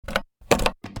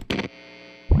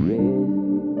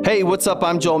Hey, what's up?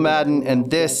 I'm Joel Madden,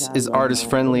 and this is Artist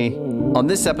Friendly. On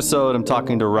this episode, I'm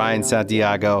talking to Ryan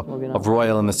Santiago of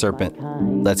Royal and the Serpent.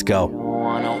 Let's go.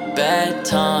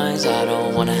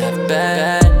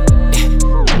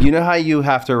 You know how you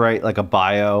have to write like a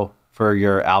bio for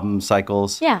your album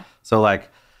cycles? Yeah. So like,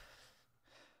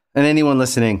 and anyone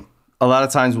listening, a lot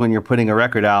of times when you're putting a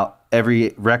record out,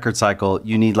 every record cycle,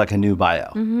 you need like a new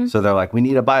bio. Mm-hmm. So they're like, we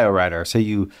need a bio writer. So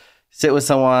you sit with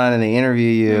someone and they interview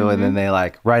you and then they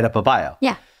like write up a bio.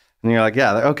 Yeah. And you're like,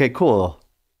 yeah, okay, cool.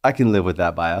 I can live with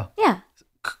that bio. Yeah.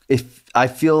 If I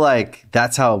feel like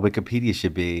that's how Wikipedia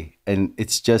should be. And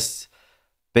it's just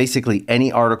basically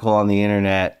any article on the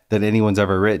internet that anyone's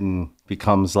ever written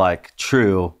becomes like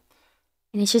true.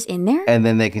 And it's just in there? And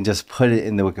then they can just put it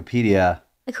in the Wikipedia.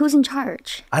 Like who's in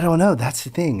charge? I don't know. That's the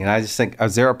thing. And I just think,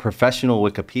 is there a professional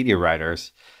Wikipedia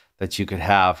writers that you could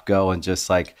have go and just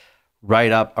like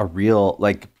write up a real,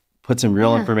 like put some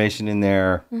real information in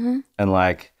there and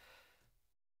like,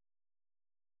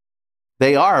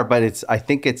 they are, but it's, I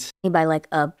think it's. By like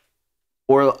I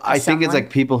think it's like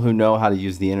people who know how to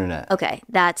use the internet. Okay.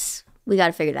 We got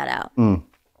to figure that out. And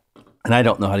I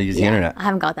don't know how to use the internet. I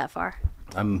haven't got that far.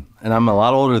 I'm a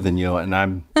lot older than you, and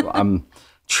I'm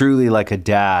truly like a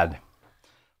dad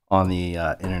on the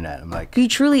internet. I'm like, You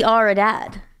truly are a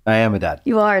dad. I am a dad.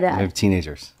 You are a dad. I have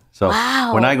teenagers. So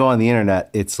when I go on the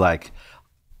internet, it's like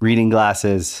reading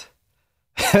glasses,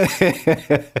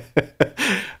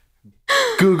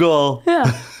 Google.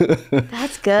 Yeah.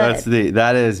 That's good.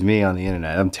 That is me on the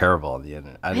internet. I'm terrible on the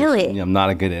internet. Really? I'm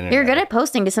not a good internet. You're good at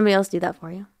posting. Does somebody else do that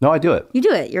for you? No, I do it. You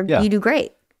do it. You do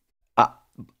great.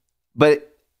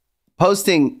 But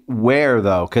posting where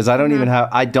though? Because I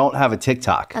don't have a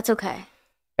TikTok. That's okay.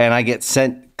 And I get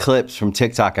sent clips from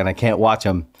TikTok and I can't watch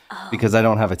them because I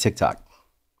don't have a TikTok.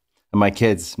 And my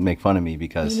kids make fun of me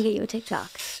because. I need to get you a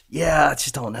TikTok. Yeah, I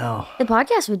just don't know. The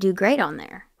podcast would do great on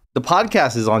there. The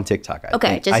podcast is on TikTok. I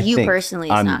think. Just you personally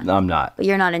is not. I'm not. But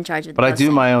you're not in charge of the But posting. I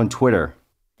do my own Twitter.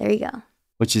 There you go.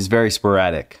 Which is very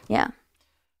sporadic. Yeah.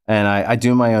 And I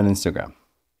do my own Instagram.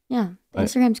 Yeah.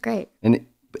 Instagram's great. And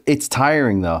it's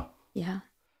tiring though. Yeah.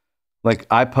 Like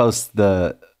I post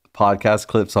the podcast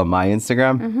clips on my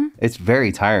Instagram. It's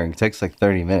very tiring. It takes like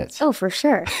 30 minutes. Oh, for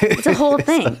sure. It's a whole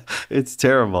thing. It's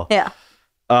terrible. Yeah.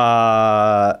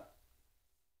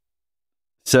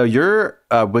 So your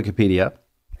Wikipedia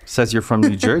says you're from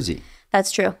New Jersey.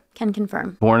 That's true. Can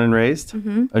confirm. Born and raised.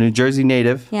 A New Jersey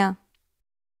native. Yeah.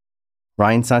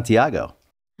 Ryan Santiago.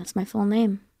 That's my full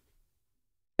name.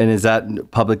 And is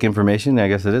that public information? I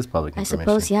guess it is public information. I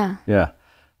suppose, yeah. Yeah.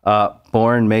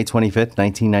 Born May 25th,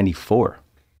 1994.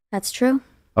 That's true.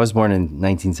 I was born in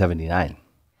 1979.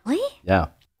 Really? Yeah.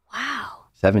 Wow.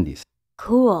 70s.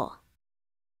 Cool.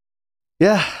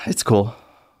 Yeah, it's cool.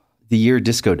 The year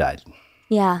disco died.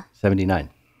 Yeah. 79.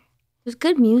 There's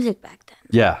good music back then.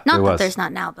 Yeah, Not that there's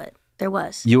not now, but there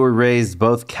was. You were raised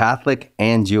both Catholic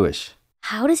and Jewish.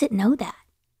 How does it know that?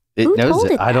 Who knows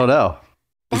it? I don't know.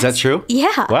 Is that true?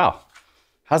 Yeah. Wow.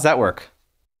 How's that work?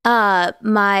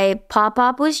 My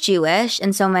pop was Jewish,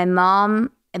 and so my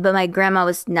mom, but my grandma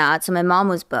was not. So my mom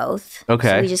was both. Okay.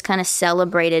 So we just kind of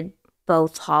celebrated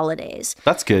both holidays.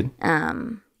 That's good.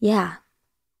 Yeah.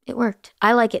 It worked.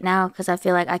 I like it now because I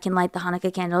feel like I can light the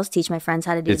Hanukkah candles, teach my friends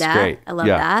how to do that. Great. I love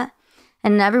that.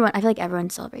 And I feel like everyone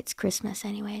celebrates Christmas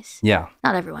anyways. Yeah.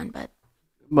 Not everyone, but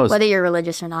most, whether you're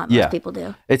religious or not, most people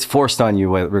do. It's forced on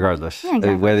you regardless,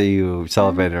 whether you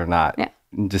celebrate it or not. Yeah.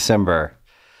 In December,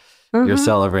 you're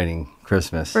celebrating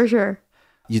Christmas. For sure.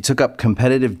 You took up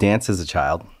competitive dance as a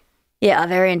child. Yeah,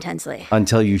 very intensely.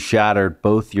 Until you shattered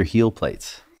both your heel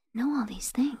plates. Know all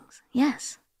these things.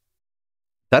 Yes.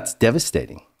 That's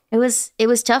devastating. It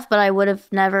was tough, but I would have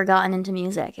never gotten into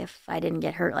music if I didn't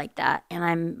get hurt like that. And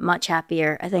I'm much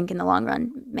happier, I think, in the long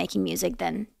run, making music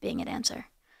than being a dancer.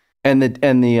 And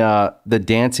the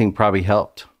dancing probably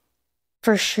helped.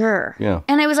 For sure. Yeah.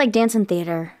 And it was like dance and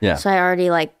theater. Yeah. So I already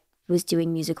was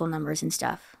doing musical numbers and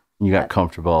stuff. You got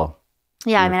comfortable.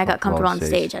 Yeah, I got comfortable on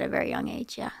stage at a very young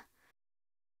age, yeah.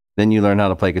 Then you learned how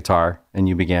to play guitar and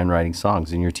you began writing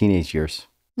songs in your teenage years.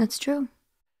 That's true.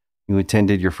 You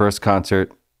attended your first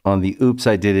concert on the Oops,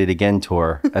 I Did It Again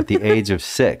tour at the age of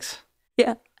 6.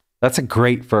 Yeah. That's a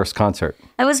great first concert.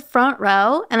 I was front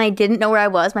row and I didn't know where I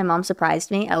was. My mom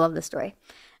surprised me. I love this story.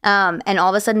 And all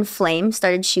of a sudden flames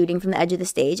started shooting from the edge of the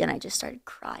stage and I just started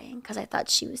crying because I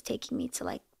thought she was taking me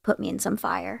to put me in some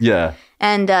fire. Yeah.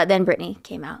 And then Brittany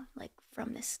came out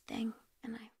from this thing.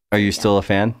 And Are you still a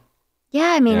fan?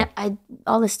 Yeah, I mean,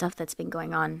 all the stuff that's been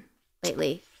going on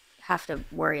lately, have to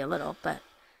worry a little, but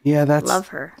Yeah, love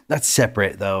her. That's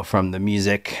separate though from the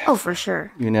music. Oh, for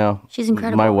sure. You know, she's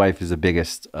incredible. My wife is the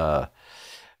biggest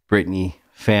Britney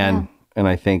fan, and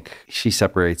I think she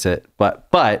separates it. But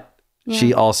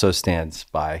she also stands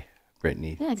by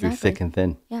Britney through thick and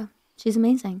thin. Yeah, she's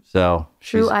amazing. So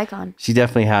True icon. She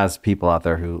definitely has people out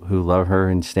there who love her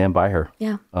and stand by her.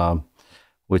 Yeah.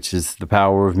 Which is the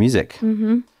power of music.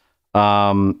 Mm-hmm.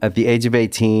 At the age of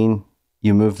 18,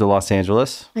 you moved to Los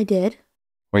Angeles. I did.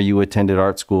 Where you attended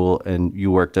art school and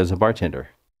you worked as a bartender.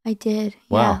 I did.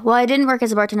 Wow. Yeah. Well, I didn't work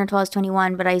as a bartender until I was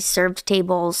 21, but I served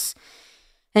tables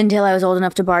until I was old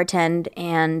enough to bartend,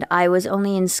 and I was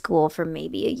only in school for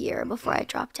maybe a year before I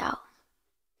dropped out.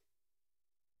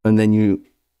 And then you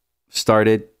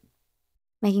started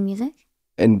making music.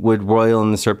 And would Royal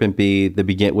and the Serpent be the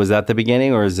begin? Was that the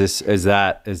beginning, or is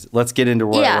let's get into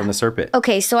Royal and the Serpent?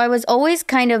 Okay, so I was always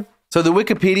kind of. So the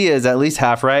Wikipedia is at least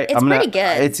half right. It's pretty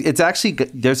good. It's actually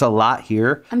good. There's a lot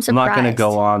here. I'm surprised. I'm not going to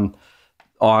go on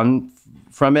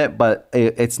from it, but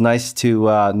it's nice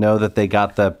to know that they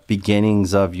got the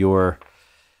beginnings of your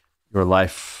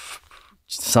life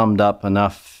summed up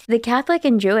enough. The Catholic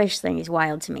and Jewish thing is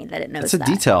wild to me that it knows that. It's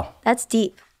a detail. That's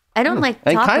deep. I don't talk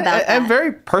about that. And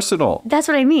very personal. That's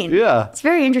what I mean. Yeah. It's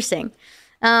very interesting.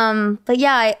 But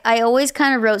yeah, I always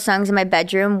kind of wrote songs in my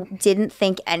bedroom, didn't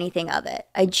think anything of it.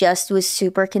 I just was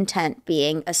super content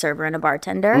being a server and a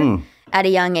bartender. At a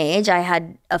young age, I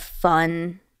had a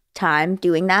fun time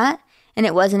doing that. And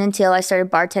it wasn't until I started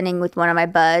bartending with one of my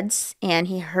buds and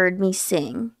he heard me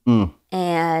sing.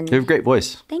 And you have a great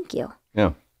voice. Thank you.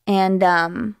 Yeah.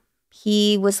 And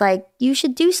he was like, you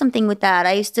should do something with that.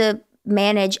 I used to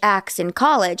manage acts in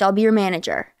college. I'll be your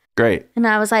manager. Great. And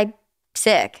I was like,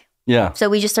 sick. Yeah. So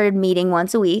we just started meeting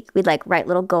once a week. We'd like write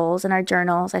little goals in our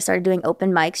journals. I started doing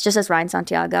open mics just as Ryan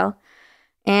Santiago.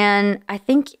 And I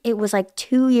think it was like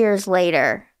 2 years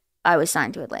later, I was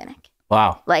signed to Atlantic.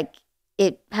 Wow. Like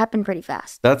it happened pretty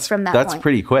fast. That's point.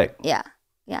 pretty quick. Yeah.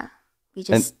 Yeah. We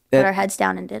just put our heads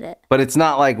down and did it. But it's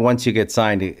not like once you get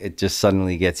signed, it just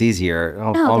suddenly gets easier.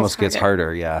 It almost gets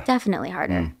harder. Yeah. Definitely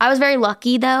harder. I was very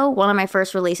lucky though. One of my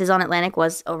first releases on Atlantic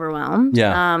was Overwhelmed.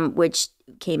 Yeah. Which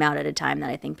came out at a time that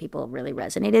I think people really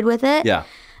resonated with it. Yeah.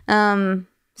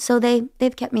 So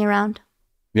they've kept me around.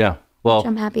 Yeah. Well, which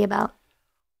I'm happy about.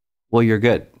 Well, you're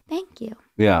good. Thank you.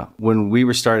 Yeah. When we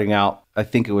were starting out, I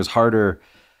think it was harder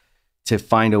to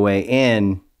find a way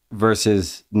in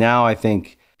versus now I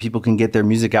think people can get their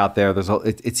music out there.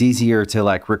 It's easier to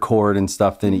like record and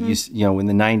stuff than it used. You know, in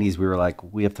the 90s, we were like,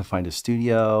 we have to find a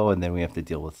studio and then we have to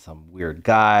deal with some weird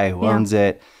guy who owns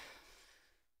it.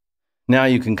 Now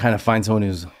you can kind of find someone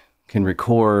who can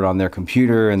record on their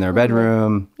computer in their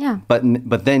bedroom. Yeah.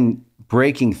 But then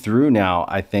breaking through now,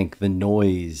 I think the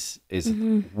noise is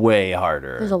way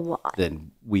harder. There's a lot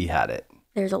than we had it.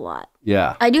 There's a lot.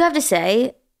 Yeah. I do have to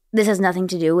say, this has nothing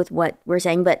to do with what we're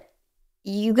saying, but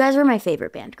you guys were my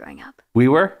favorite band growing up. We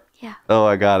were? Yeah. Oh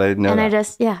my God, I didn't know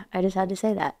that. I just had to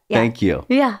say that. Yeah. Thank you.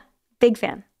 Yeah. Big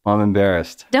fan. I'm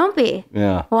embarrassed. Don't be.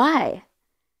 Yeah. Why?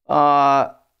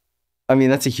 I mean,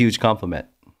 that's a huge compliment.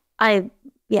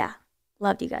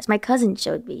 Loved you guys. My cousin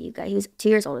showed me you guys. He was 2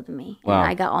 years older than me. Wow.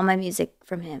 And I got all my music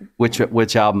from him.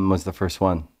 Which album was the first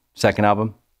one? Second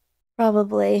album?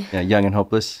 Probably. Yeah, Young and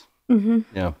Hopeless.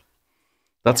 Yeah.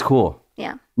 That's cool.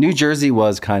 Yeah. New Jersey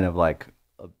was kind of like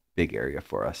a big area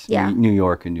for us. Yeah. New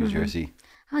York and New Jersey.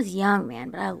 I was young, man,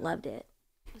 but I loved it.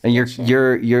 And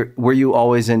were you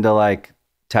always into like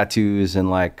tattoos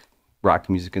and like rock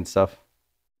music and stuff?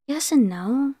 Yes and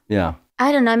no. Yeah.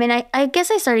 I don't know. I mean, I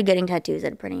guess I started getting tattoos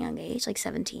at a pretty young age, like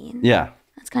 17. Yeah.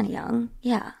 That's kind of young.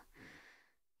 Yeah.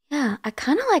 Yeah. I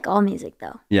kind of like all music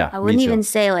though. Yeah. I wouldn't even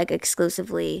say like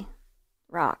exclusively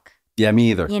rock. Yeah, me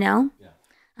either. You know? Yeah.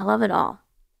 I love it all.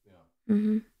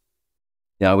 Yeah.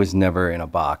 Yeah, I was never in a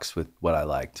box with what I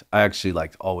liked. I actually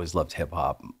always loved hip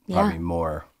hop, probably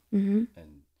more. And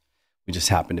we just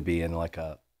happened to be in like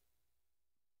a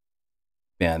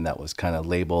band that was kind of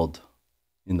labeled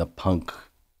in the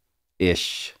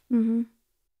punk-ish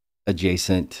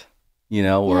adjacent,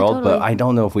 world. Totally. But I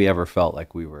don't know if we ever felt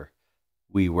like we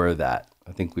were that.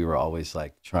 I think we were always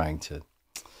like trying to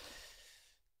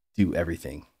do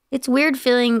everything. It's weird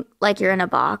feeling like you're in a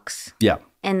box. Yeah.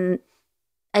 And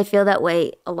I feel that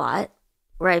way a lot,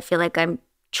 where I feel like I'm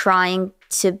trying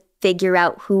to figure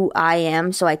out who I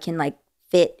am so I can like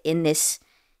fit in this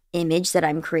image that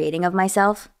I'm creating of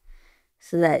myself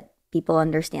so that people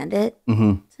understand it.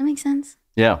 Does that make sense?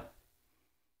 Yeah.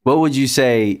 What would you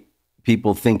say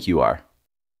people think you are?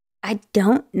 I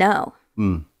don't know.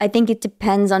 I think it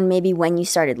depends on maybe when you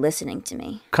started listening to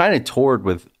me. Kind of toured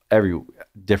with every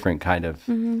different kind of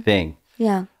thing.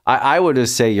 Yeah. I would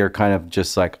just say you're kind of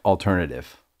just like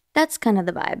alternative. That's kind of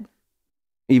the vibe.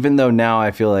 Even though now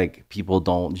I feel like people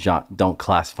don't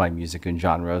classify music in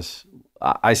genres,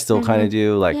 I still kind of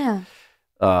do. Like, Yeah.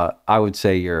 I would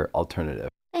say you're alternative,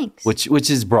 Thanks. which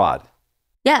is broad.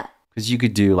 Yeah. Because you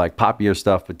could do like poppier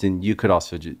stuff, but then you could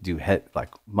also do like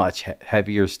much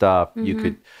heavier stuff.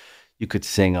 You could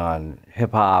sing on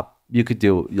hip hop. You could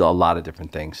do a lot of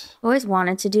different things. I always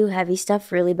wanted to do heavy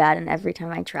stuff really bad, and every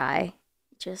time I try,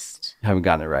 just Haven't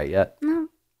gotten it right yet. no.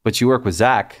 But you work with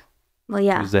Zach. Well,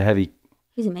 yeah, Who's the heavy,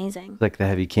 he's amazing. like the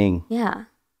heavy king. Yeah,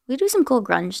 we do some cool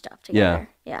grunge stuff together.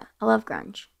 Yeah, I love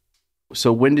grunge.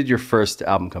 So when did your first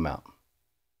album come out?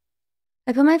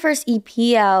 I put my first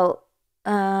EP out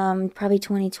probably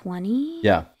 2020.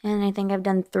 Yeah. And I think I've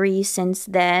done 3 since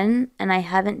then, and I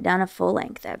haven't done a full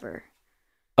length ever.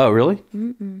 Oh, really?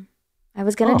 Mm-mm. I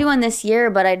was gonna do one this year,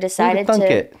 but I decided thunk to.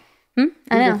 it. I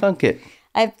know. Thunk it.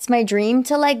 It's my dream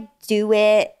to like do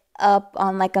it up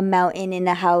on like a mountain in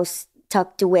a house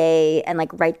tucked away and like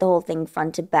write the whole thing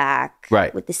front to back,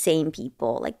 Right. with the same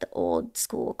people, like the old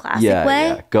school classic Yeah, way.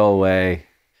 yeah. Go away.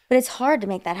 But it's hard to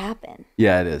make that happen,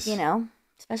 Yeah, it is. you know,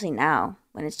 especially now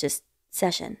when it's just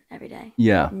session every day.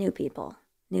 Yeah. New people,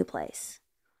 new place.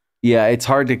 Yeah, it's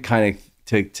hard to kind of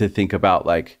to think about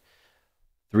like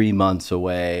 3 months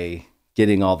away,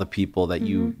 getting all the people that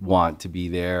you want to be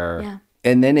there. Yeah.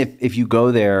 And then if you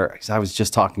go there, because I was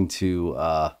just talking to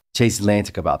Chase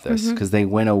Atlantic about this, because they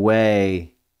went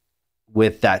away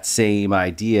with that same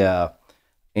idea,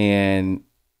 and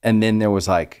then there was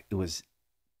like, it was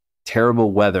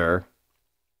terrible weather.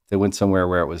 They went somewhere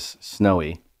where it was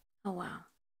snowy. Oh, wow.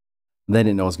 They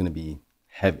didn't know it was going to be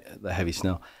heavy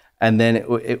snow, and then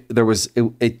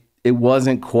it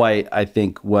wasn't quite, I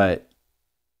think, what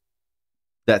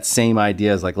that same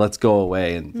idea is like. Let's go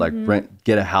away and like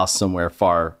get a house somewhere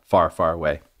far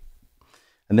away.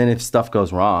 And then if stuff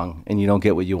goes wrong and you don't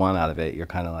get what you want out of it, you're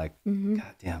kind of like,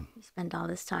 God damn. You spend all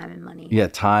this time and money. Yeah,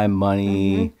 time,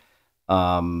 money.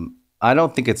 I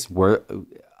don't think it's worth.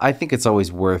 I think it's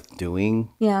always worth doing.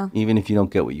 Yeah. Even if you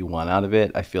don't get what you want out of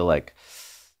it, I feel like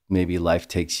maybe life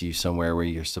takes you somewhere where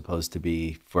you're supposed to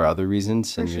be for other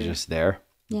reasons, and you're just there.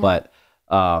 Yeah. But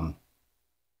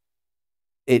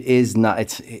it is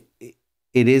not. It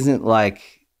isn't like,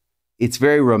 it's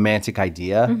very romantic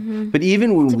idea. But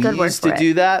even when we used to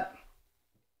do that,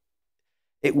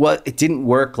 it didn't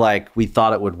work like we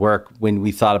thought it would work when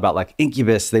we thought about like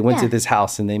Incubus. They went to this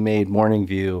house and they made Morning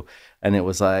View, and it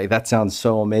was like, that sounds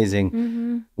so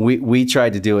amazing. We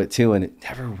tried to do it too, and it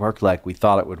never worked like we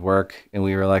thought it would work. And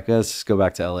we were like, let's just go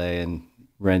back to LA and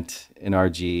rent an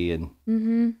RG.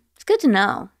 And It's good to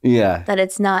know yeah, that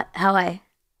it's not how I.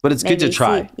 but it's good to maybe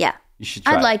try. see. Yeah. You should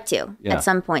try. I'd like to Yeah. at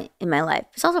some point in my life.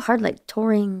 It's also hard, like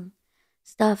touring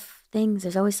stuff, things.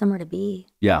 There's always somewhere to be,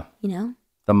 Yeah. you know?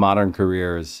 The modern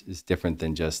career is different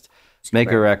than just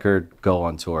make a record, go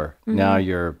on tour. Now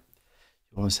you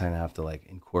almost kind of have to like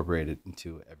incorporate it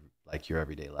into like your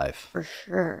everyday life. For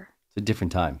sure. It's a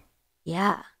different time.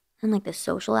 Yeah. And like the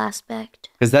social aspect.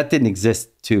 Because that didn't exist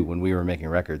too when we were making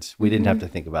records. We didn't have to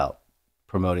think about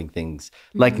promoting things.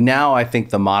 Like now I think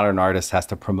the modern artist has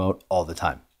to promote all the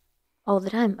time. All the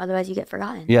time. Otherwise you get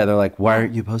forgotten. Yeah, they're like, why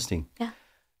aren't you posting? Yeah.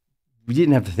 We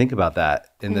didn't have to think about that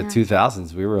in the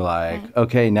 2000s. We were like,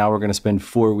 okay, now we're going to spend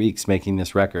 4 weeks making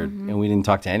this record, and we didn't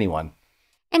talk to anyone.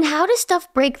 And how does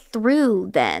stuff break through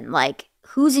then? Like,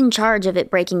 who's in charge of it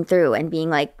breaking through and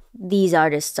being like, these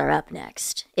artists are up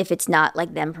next, if it's not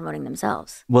like them promoting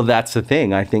themselves? Well, that's the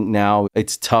thing. I think now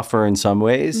it's tougher in some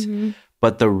ways,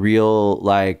 but the real,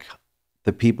 like,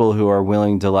 the people who are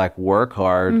willing to like work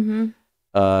hard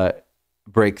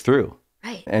break through.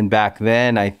 Right. And back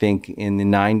then, I think in the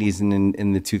 90s and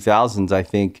in the 2000s, I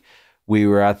think we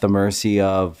were at the mercy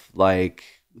of like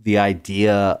the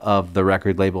idea of the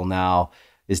record label now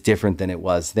is different than it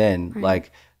was then. Right.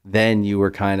 Like then you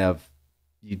were kind of,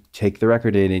 you'd take the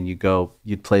record in and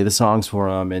you'd play the songs for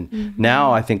them. And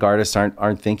now I think artists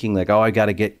aren't thinking like, oh, I got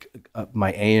to get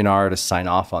my A&R to sign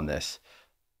off on this.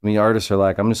 I mean, artists are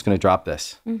like, I'm just going to drop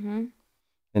this.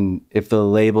 And if the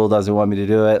label doesn't want me to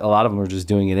do it, a lot of them are just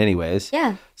doing it anyways.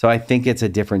 Yeah. So I think it's a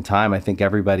different time. I think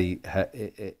everyone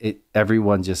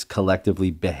just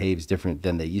collectively behaves different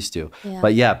than they used to. Yeah.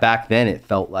 But yeah, back then it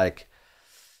felt like,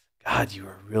 God, you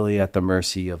were really at the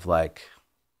mercy of like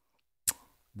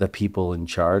the people in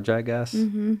charge, I guess,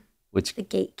 which The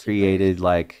gatekeeper. created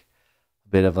like a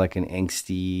bit of like an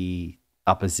angsty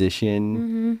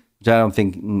opposition, which I don't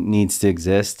think needs to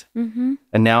exist. And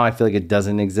now I feel like it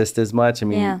doesn't exist as much. I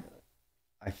mean,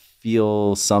 I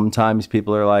feel sometimes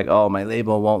people are like, oh, my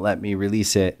label won't let me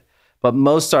release it. But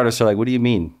most artists are like, what do you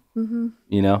mean?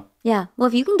 You know? Yeah. Well,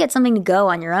 if you can get something to go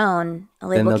on your own, a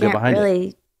label they'll get can't behind it.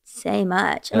 really say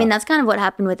much. I mean, that's kind of what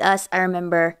happened with us. I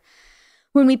remember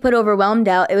when we put Overwhelmed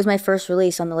out, it was my first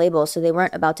release on the label, so they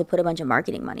weren't about to put a bunch of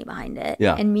marketing money behind it.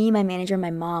 Yeah. And me, my manager, and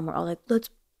my mom were all like, let's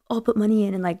all put money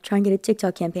in and like try and get a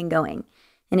TikTok campaign going.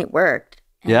 And it worked.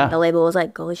 And the label was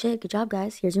like, holy shit, good job,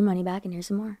 guys. Here's your money back and here's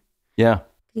some more. Yeah.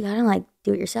 You gotta like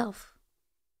do it yourself.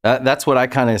 That's what I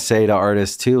kind of say to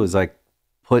artists too, is like,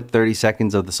 put 30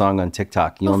 seconds of the song on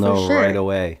TikTok. You'll know right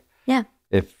away. Yeah.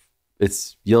 If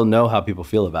you'll know how people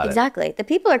feel about it. Exactly. The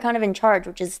people are kind of in charge,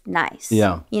 which is nice.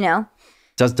 Yeah. You know?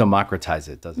 It does democratize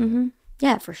it, doesn't it?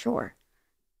 Yeah, for sure.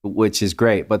 Which is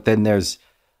great. But then there's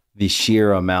the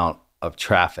sheer amount of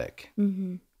traffic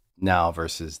now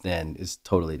versus then is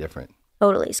totally different.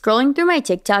 Totally. Scrolling through my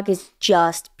TikTok is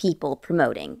just people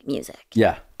promoting music.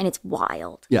 Yeah. And it's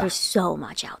wild. Yeah. There's so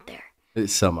much out there.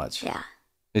 It's so much. Yeah.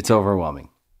 It's overwhelming.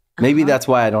 Maybe that's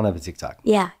why I don't have a TikTok.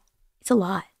 Yeah. It's a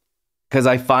lot. Because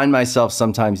I find myself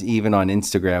sometimes even on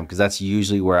Instagram, because that's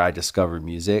usually where I discover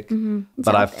music.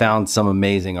 But I've found some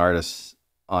amazing artists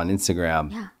on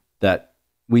Instagram that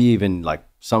we even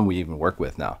work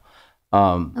with now.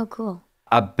 Oh, cool.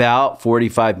 About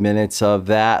 45 minutes of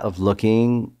that, of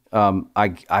looking,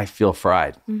 I feel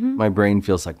fried. My brain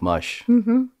feels like mush.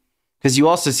 Because you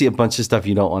also see a bunch of stuff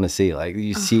you don't want to see. Like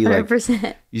you see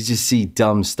 100%. You just see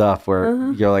dumb stuff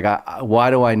where you're like,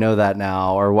 why do I know that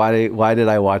now? Or why did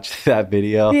I watch that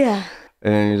video? Yeah.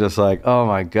 And then you're just like, oh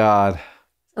my God.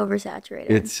 It's oversaturated.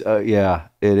 It's, it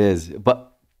is.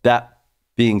 But that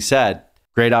being said,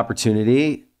 great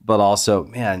opportunity. But also,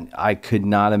 man, I could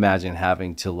not imagine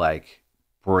having to like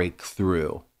break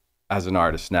through as an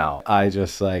artist now. I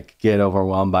just like get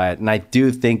overwhelmed by it. And I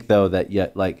do think though that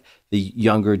yet like the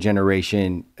younger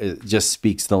generation just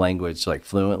speaks the language like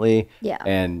fluently. Yeah.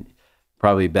 And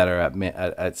probably better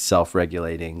at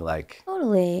self-regulating. Like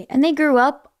totally. And they grew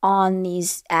up on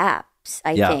these apps,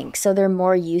 I think. So they're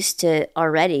more used to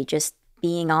already just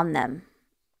being on them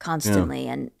constantly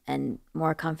and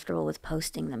more comfortable with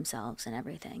posting themselves and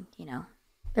everything, you know.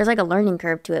 There's like a learning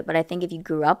curve to it, but I think if you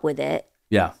grew up with it,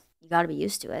 you got to be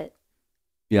used to it.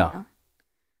 Yeah.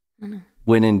 You know?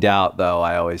 When in doubt, though,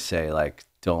 I always say, like,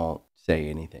 don't say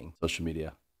anything. Social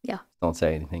media. Yeah. Don't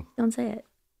say anything. Don't say it.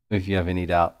 If you have any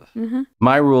doubt.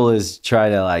 My rule is try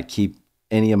to, like, keep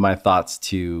any of my thoughts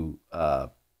to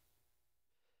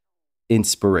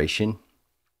inspiration.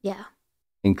 Yeah.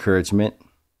 Encouragement.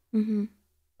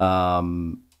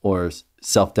 Or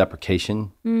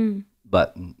self-deprecation.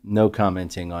 But no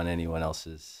commenting on anyone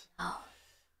else's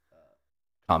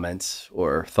comments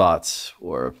or thoughts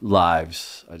or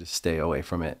lives. I just stay away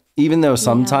from it. Even though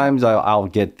sometimes I'll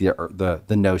get the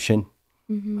notion.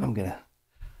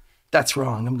 That's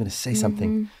wrong. I'm gonna say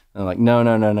something. And I'm like,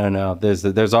 no.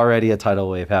 There's already a tidal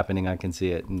wave happening. I can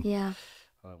see it. And I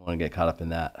don't want to get caught up in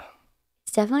that.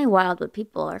 It's definitely wild what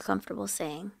people are comfortable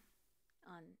saying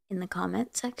in the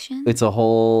comment section. It's a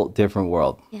whole different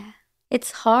world. Yeah.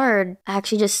 It's hard. I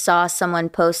actually just saw someone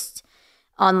post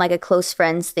on like a close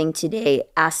friends thing today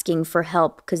asking for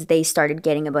help because they started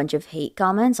getting a bunch of hate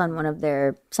comments on one of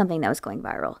their something that was going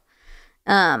viral.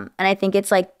 And I think it's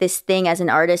like this thing as an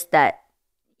artist that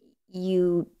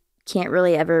you can't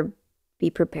really ever be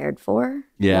prepared for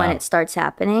when it starts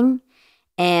happening.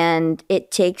 And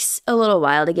it takes a little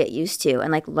while to get used to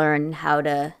and like learn how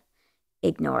to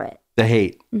ignore it. The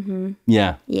hate.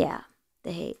 Yeah. Yeah.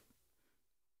 The hate.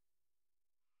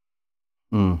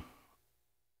 I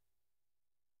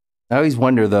always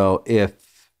wonder though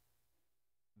if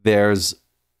there's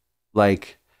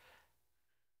like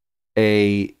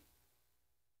an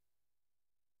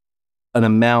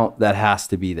amount that has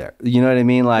to be there. You know what I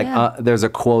mean? Like there's a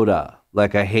quota,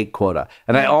 like a hate quota.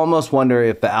 And I almost wonder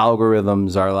if the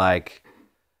algorithms are like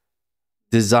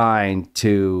designed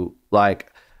to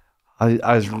like,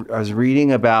 I was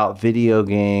reading about video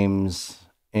games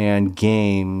and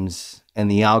the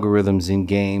algorithms in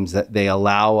games that they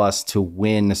allow us to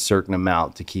win a certain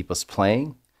amount to keep us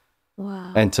playing.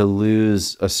 Wow. And to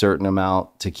lose a certain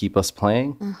amount to keep us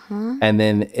playing. And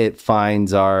then it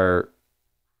finds our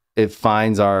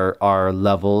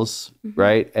levels,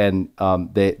 right? And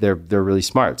they're really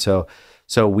smart. So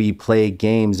we play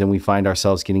games and we find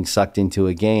ourselves getting sucked into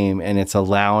a game and it's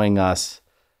allowing us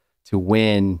to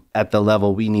win at the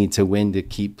level we need to win to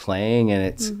keep playing.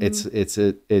 And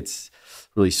it's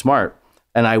really smart.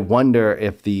 And I wonder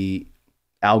if the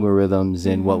algorithms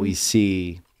in what we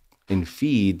see in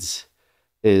feeds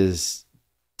is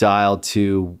dialed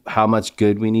to how much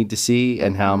good we need to see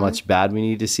and how much bad we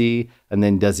need to see. And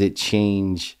then does it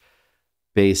change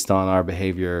based on our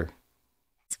behavior?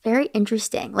 It's very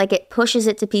interesting. Like it pushes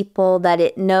it to people that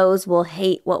it knows will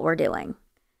hate what we're doing.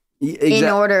 in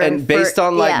order and based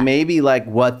on like maybe like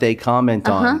what they comment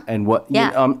on and what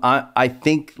I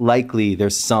think likely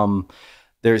there's some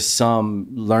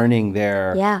learning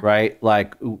there, right?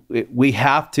 Like we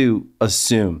have to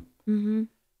assume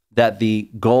that the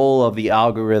goal of the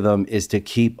algorithm is to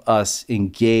keep us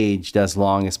engaged as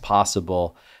long as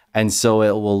possible. And so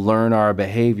it will learn our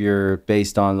behavior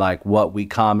based on like what we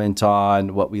comment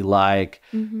on, what we like,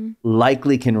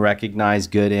 likely can recognize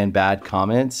good and bad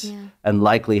comments, and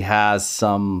likely has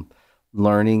some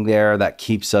learning there that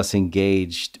keeps us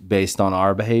engaged based on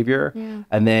our behavior.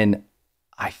 And then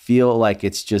I feel like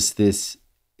it's just this,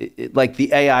 like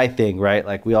the AI thing, right?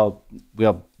 Like we're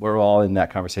all in that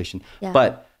conversation.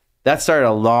 But that started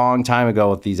a long time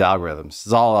ago with these algorithms.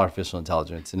 It's all artificial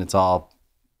intelligence and it's all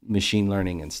machine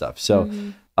learning and stuff. So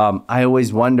I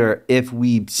always wonder if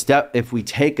we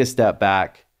take a step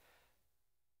back,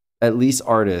 at least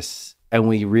artists, and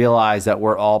we realize that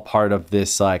we're all part of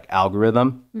this like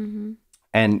algorithm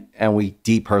and we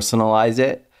depersonalize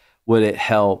it, would it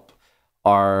help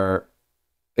our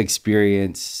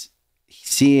experience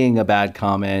seeing a bad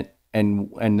comment?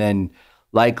 And then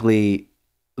likely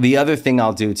the other thing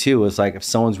I'll do too is like if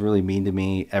someone's really mean to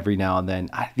me every now and then,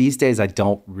 these days I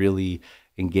don't really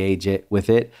engage with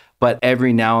it, but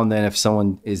every now and then if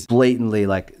someone is blatantly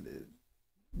like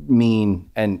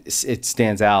mean and it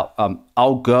stands out,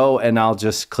 I'll go and I'll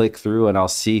just click through and I'll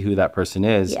see who that person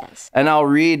is, and I'll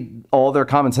read all their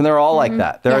comments, and they're all like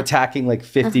that. They're attacking like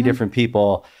 50 different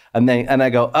people, and I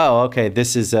go, oh, okay,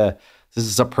 this is a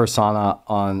persona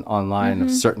online, a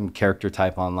certain character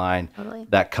type online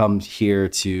that comes here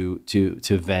to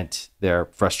vent their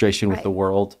frustration with the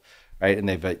world, right? And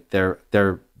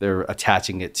they're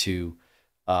attaching it to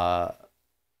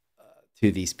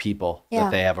these people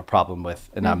that they have a problem with,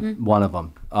 and I'm one of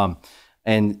them.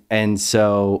 And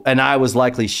I was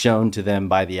likely shown to them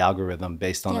by the algorithm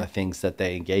based on the things that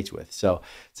they engage with. So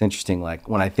it's interesting. Like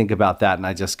when I think about that, and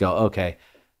I just go, okay,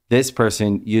 this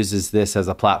person uses this as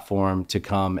a platform to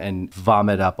come and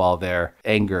vomit up all their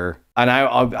anger. And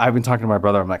I've been talking to my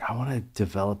brother. I'm like, I want to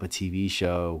develop a TV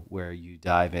show where you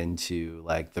dive into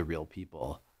like the real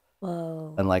people.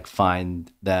 Whoa. And like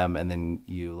find them, and then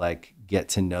you like get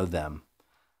to know them.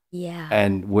 Yeah.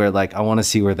 And we're like, I want to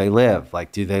see where they live.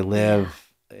 Like, do they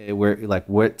live where? Like,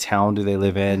 what town do they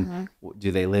live in?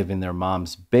 Do they live in their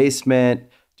mom's basement,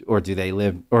 or do they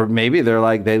live? Or maybe they're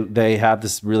like they have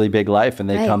this really big life, and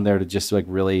they come there to just like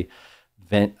really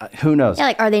vent. Who knows? Yeah.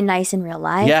 Like, are they nice in real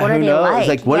life? Yeah. What who are they knows?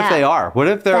 Like, what if they are? What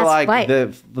if they're like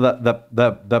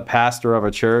the pastor of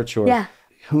a church, or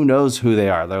who knows who they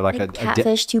are? They're like a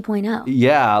catfish 2.0.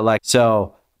 Yeah. Like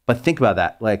so. But think about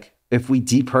that. Like, if we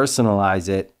depersonalize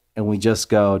it and we just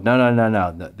go, no,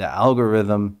 the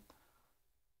algorithm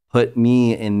put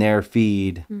me in their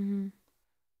feed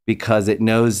because it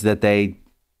knows that they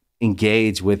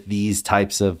engage with these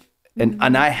types of,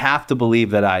 and I have to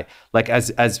believe that I, like,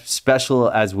 as special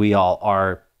as we all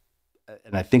are,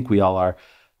 and I think we all are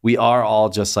all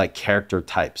just like character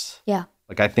types. Yeah.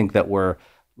 Like, I think that we're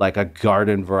like a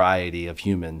garden variety of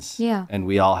humans. Yeah. And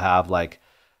we all have like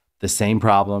the same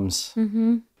problems.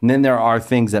 And then there are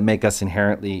things that make us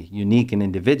inherently unique and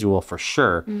individual for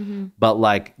sure. But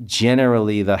like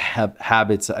generally the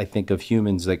habits, I think, of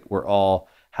humans, like we're all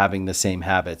having the same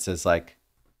habits as like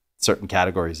certain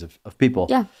categories of people.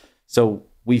 Yeah. So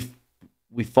we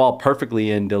fall perfectly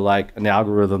into like an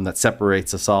algorithm that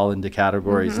separates us all into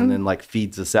categories and then like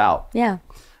feeds us out. Yeah.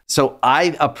 So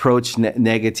I approach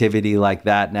negativity like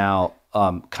that now,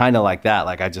 kind of like that.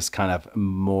 Like I just kind of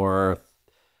more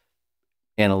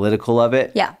analytical of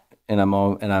it. Yeah. And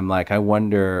I'm like, I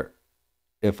wonder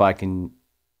if I can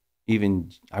even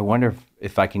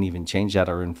change that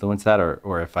or influence that,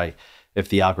 or if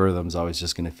the algorithm's always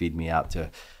just going to feed me out to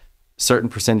a certain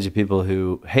percentage of people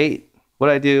who hate what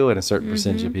I do and a certain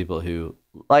percentage of people who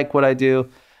like what I do.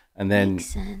 And then, makes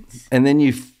sense. And then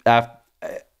I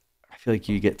feel like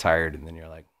you get tired, and then you're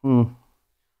like, You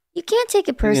can't take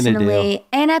it personally.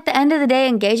 And at the end of the day,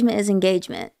 engagement is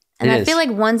engagement. And I feel like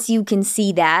once you can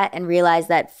see that and realize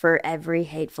that for every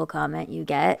hateful comment you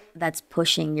get, that's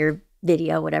pushing your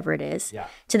video, whatever it is,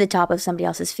 to the top of somebody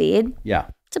else's feed. Yeah.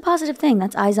 It's a positive thing.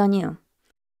 That's eyes on you.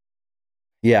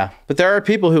 Yeah. But there are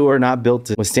people who are not built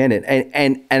to withstand it.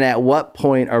 And at what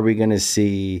point are we going to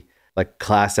see like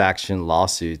class action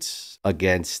lawsuits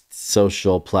against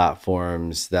social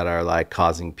platforms that are like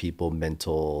causing people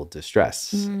mental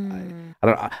distress?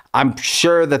 I'm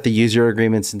sure that the user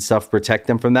agreements and stuff protect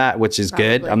them from that, which is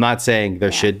good. I'm not saying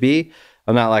there should be.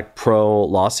 I'm not like pro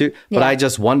lawsuit, but I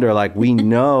just wonder, like, we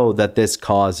know that this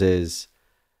causes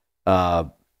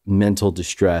mental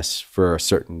distress for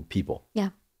certain people. Yeah.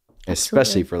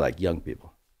 especially for like young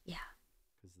people. Yeah.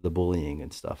 The bullying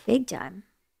and stuff. Big time.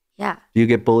 Yeah. Do you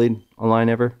get bullied online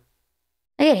ever?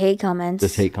 I get hate comments.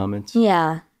 Just hate comments?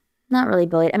 Yeah. Not really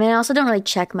bullied. I mean, I also don't really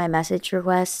check my message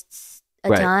requests a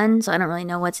ton, so I don't really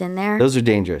know what's in there. Those are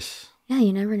dangerous. Yeah,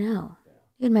 you never know.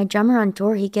 Dude, my drummer on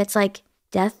tour, he gets like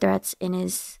death threats in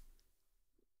his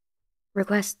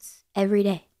requests every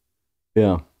day.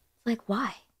 Yeah. Like,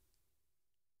 why?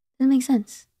 Doesn't make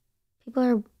sense.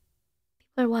 People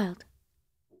are wild.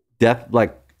 Death,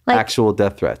 like actual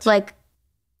death threats. Like,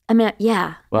 I mean,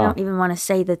 yeah. Wow. I don't even want to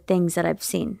say the things that I've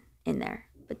seen in there,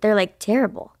 but they're like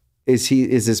terrible. Is he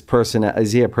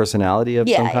a personality of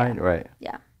some kind? Right.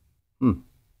 Yeah. Hmm.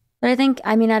 But I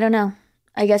don't know.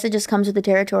 I guess it just comes with the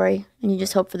territory, and you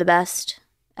just hope for the best.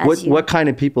 What kind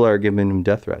of people are giving him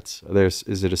death threats?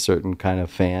 Is it a certain kind of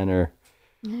fan or?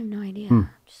 I have no idea.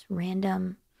 Just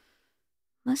random.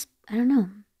 I don't know.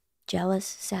 Jealous,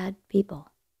 sad people.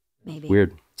 Maybe.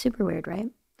 Weird. Super weird,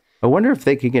 right? I wonder if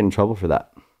they could get in trouble for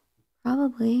that.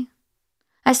 Probably.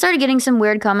 I started getting some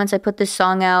weird comments. I put this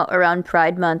song out around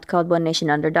Pride Month called One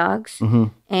Nation Underdogs. Mm-hmm.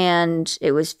 And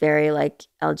it was very like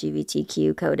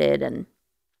LGBTQ coded. And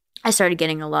I started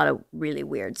getting a lot of really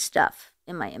weird stuff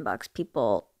in my inbox.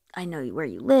 People, I know where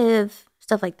you live,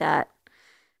 stuff like that.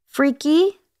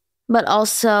 Freaky, but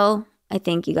also I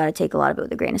think you got to take a lot of it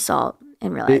with a grain of salt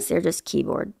and realize they're just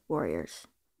keyboard warriors.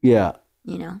 Yeah.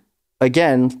 You know?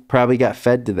 Again, probably got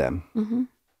fed to them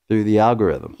through the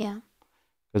algorithm. Yeah.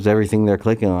 Because everything they're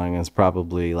clicking on is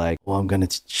probably like, well, I'm going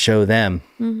to show them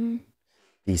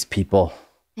these people.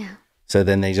 Yeah. So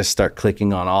then they just start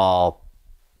clicking on all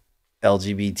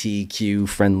LGBTQ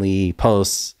friendly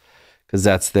posts because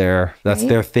that's their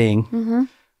thing. Mm-hmm.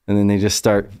 And then they just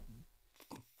start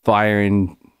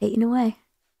firing. Hating away.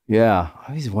 Yeah. I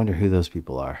always wonder who those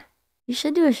people are. You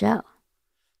should do a show.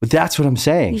 But that's what I'm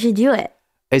saying. You should do it.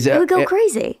 It would go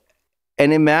crazy.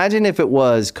 And imagine if it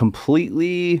was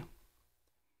completely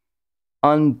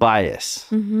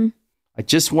unbiased. Mm-hmm. I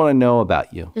just want to know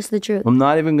about you. Just the truth. I'm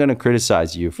not even going to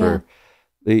criticize you for,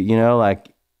 like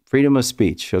freedom of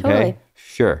speech. Okay. Totally.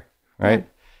 Sure. Right. Yeah.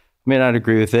 I may not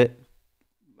agree with it.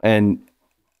 And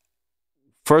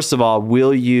first of all,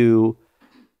 would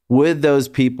those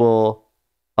people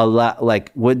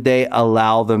would they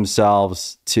allow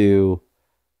themselves to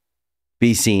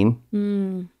be seen?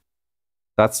 Mm.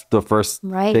 That's the first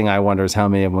thing I wonder is how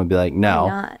many of them would be like,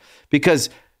 no,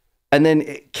 because, and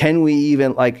then can we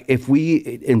even if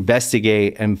we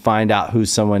investigate and find out who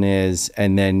someone is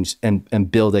and then, and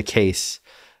build a case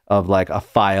of like a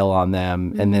file on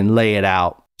them and then lay it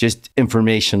out just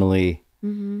informationally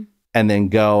and then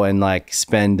go and like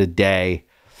spend a day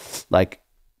like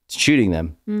shooting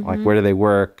them, like where do they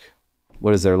work?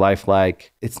 What is their life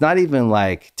like? It's not even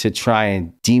like to try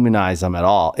and demonize them at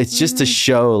all. It's just to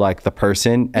show like the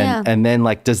person and then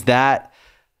like, does that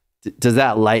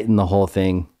lighten the whole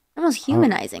thing? Almost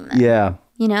humanizing them. Yeah.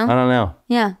 You know? I don't know.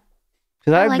 Yeah.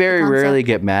 Because I very rarely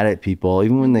get mad at people,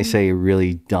 even when they say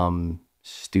really dumb,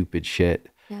 stupid shit.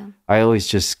 Yeah. I always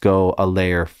just go a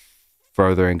layer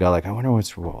further and go like, I wonder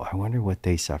what's wrong. I wonder what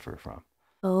they suffer from.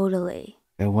 Totally.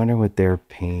 I wonder what their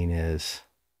pain is.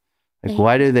 Like,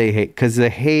 why do they hate? Because the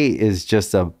hate is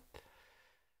just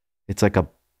it's like a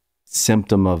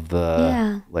symptom of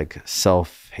the like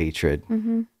self-hatred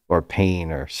or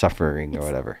pain or suffering or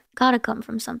whatever. Gotta come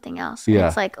from something else. Yeah.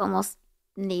 It's like almost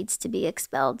needs to be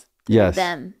expelled through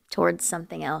them towards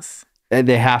something else. And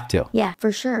they have to. Yeah,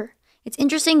 for sure. It's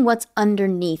interesting what's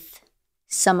underneath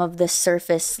some of the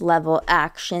surface level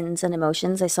actions and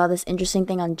emotions. I saw this interesting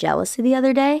thing on jealousy the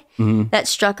other day that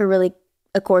struck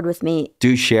a chord with me.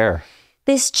 Do share.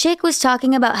 This chick was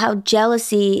talking about how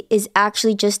jealousy is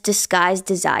actually just disguised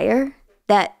desire,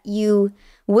 that you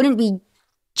wouldn't be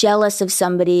jealous of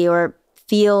somebody or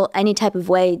feel any type of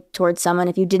way towards someone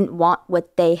if you didn't want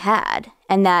what they had,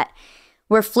 and that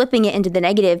we're flipping it into the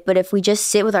negative. But if we just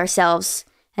sit with ourselves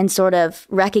and sort of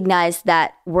recognize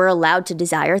that we're allowed to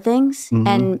desire things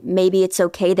and maybe it's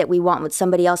okay that we want what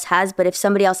somebody else has, but if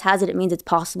somebody else has it, it means it's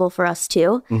possible for us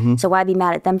too. So why be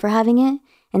mad at them for having it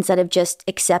instead of just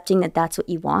accepting that that's what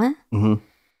you want? And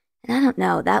I don't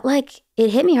know, that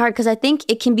it hit me hard because I think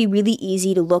it can be really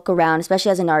easy to look around,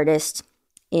 especially as an artist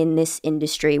in this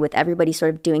industry with everybody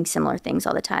sort of doing similar things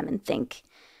all the time and think,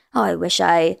 oh, I wish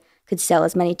I could sell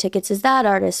as many tickets as that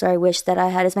artist, or I wish that I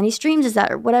had as many streams as that,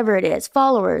 or whatever it is,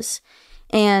 followers.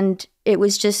 And it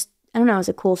was just, I don't know, it was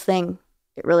a cool thing.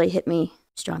 It really hit me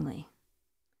strongly.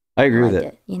 I agree with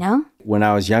it. You know? When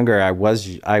I was younger, I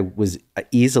was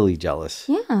easily jealous.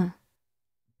 Yeah.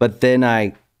 But then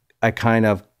I kind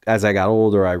of, as I got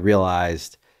older, I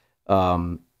realized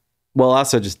Well, I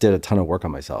also just did a ton of work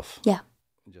on myself. Yeah.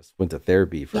 Just went to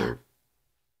therapy for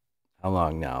how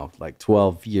long now? Like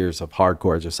 12 years of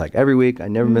hardcore, just like every week. I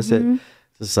never miss it.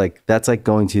 Just like, that's like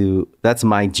that's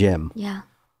my gym. Yeah.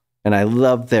 And I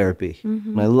love therapy.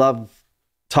 And I love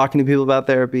talking to people about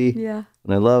therapy. Yeah.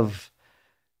 And I love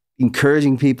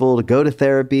encouraging people to go to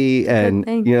therapy. And,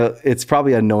 you know, it's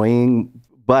probably annoying,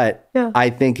 but I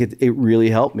think it really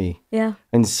helped me. Yeah.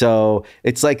 And so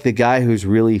it's like the guy who's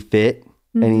really fit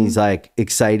and he's like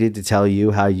excited to tell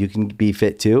you how you can be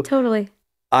fit too. Totally.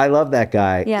 I love that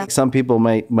guy. Yeah. Some people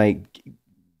might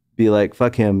be like,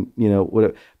 fuck him, you know,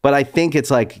 whatever. But I think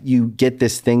it's like you get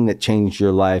this thing that changed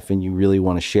your life and you really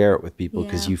want to share it with people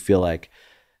because you feel like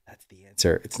that's the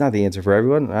answer. It's not the answer for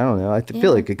everyone. I don't know. I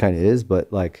feel like it kind of is,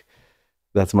 but like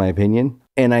that's my opinion.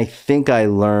 And I think I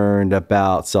learned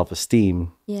about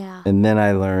self-esteem. Yeah. And then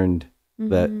I learned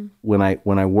that when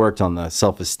I worked on the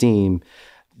self-esteem,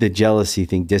 the jealousy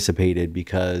thing dissipated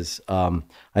because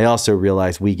I also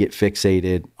realized we get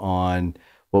fixated on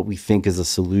what we think is a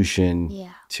solution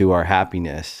to our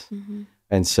happiness.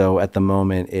 And so at the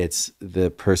moment, it's the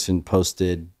person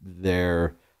posted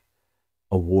their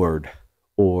award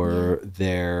or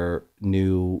their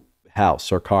new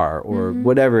house or car or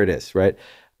whatever it is, right?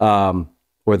 Or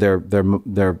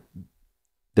their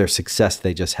success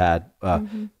they just had.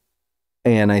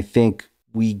 And I think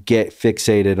we get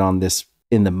fixated on this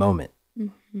in the moment.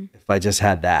 If I just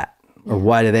had that, or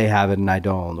why do they have it and I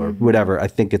don't, or whatever. I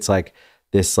think it's like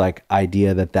this like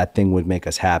idea that thing would make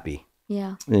us happy.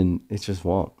 Yeah. And it just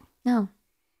won't. No.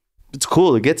 It's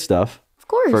cool to get stuff. Of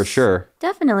course. For sure.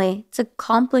 Definitely. It's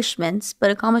accomplishments,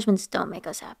 but accomplishments don't make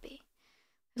us happy.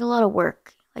 There's a lot of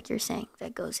work, like you're saying,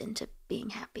 that goes into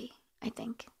being happy, I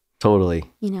think. Totally.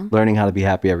 You know? Learning how to be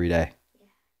happy every day.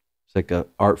 It's like an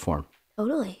art form.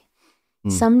 Totally.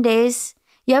 Some days,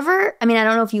 I don't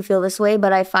know if you feel this way,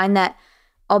 but I find that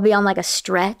I'll be on like a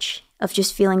stretch of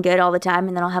just feeling good all the time,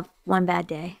 and then I'll have one bad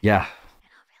day. Yeah. And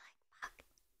I'll be like, fuck.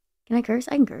 Can I curse?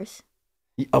 I can curse.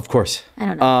 Of course. I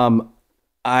don't know.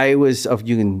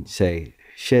 You can say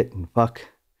shit and fuck.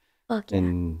 Fuck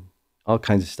and all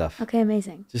kinds of stuff. Okay,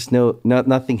 amazing. Just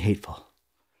nothing hateful.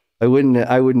 I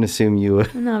wouldn't assume you.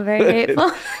 I'm not very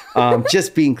hateful.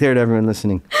 Just being clear to everyone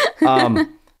listening.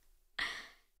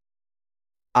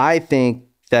 I think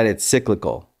that it's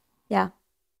cyclical. Yeah.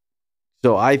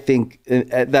 So I think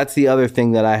that's the other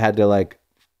thing that I had to like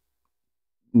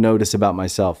notice about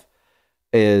myself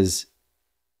is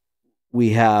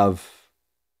we have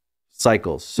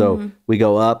cycles. So we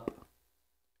go up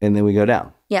and then we go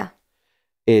down. Yeah.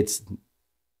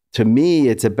 To me,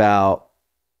 it's about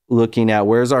looking at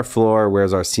where's our floor,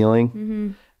 where's our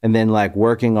ceiling, and then like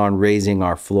working on raising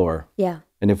our floor. Yeah.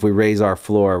 And if we raise our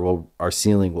floor, our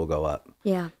ceiling will go up.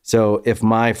 Yeah. So if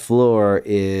my floor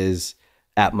is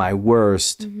at my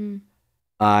worst,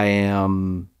 I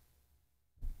am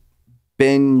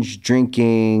binge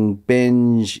drinking,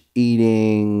 binge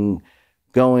eating,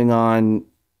 going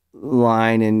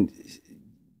online and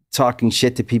talking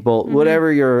shit to people,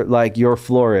 whatever your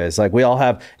floor is. Like we all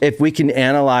have, if we can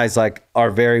analyze like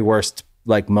our very worst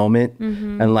like moment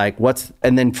and like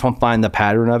and then find the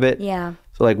pattern of it. Yeah.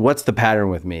 So like, what's the pattern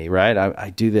with me, right? I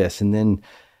do this. And then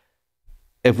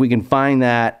if we can find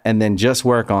that and then just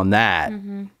work on that,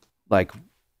 like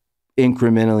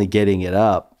incrementally getting it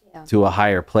up to a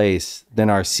higher place, then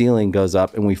our ceiling goes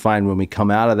up. And we find when we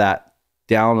come out of that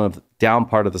down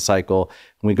part of the cycle,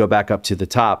 and we go back up to the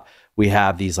top, we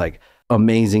have these like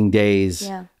amazing days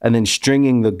and then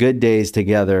stringing the good days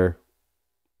together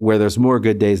where there's more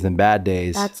good days than bad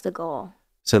days. That's the goal.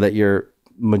 So that your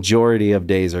majority of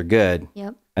days are good.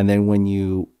 Yep. And then when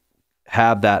you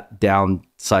have that down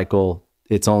cycle,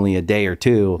 it's only a day or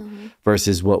two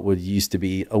versus what would used to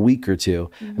be a week or two.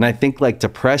 And I think like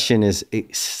depression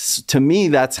to me,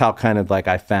 that's how kind of like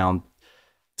I found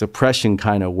depression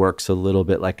kind of works a little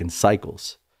bit like in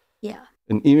cycles. Yeah.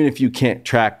 And even if you can't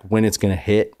track when it's going to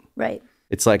hit, right?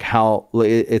 It's like how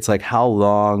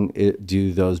long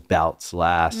do those bouts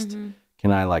last?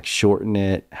 Can I like shorten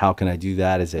it? How can I do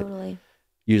that? Is it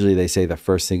usually they say the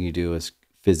first thing you do is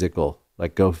physical,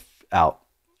 like go out,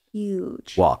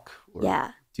 huge walk,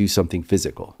 or do something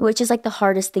physical, which is like the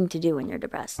hardest thing to do when you're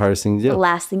depressed. Hardest thing to do. The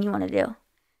last thing you want to do,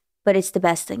 but it's the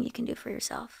best thing you can do for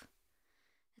yourself.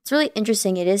 It's really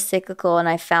interesting. It is cyclical, and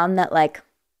I found that like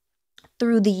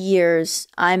through the years,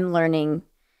 I'm learning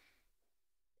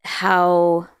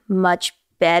how much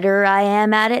better I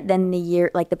am at it than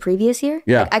the previous year.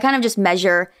 Yeah. Like I kind of just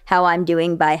measure how I'm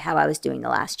doing by how I was doing the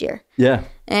last year. Yeah.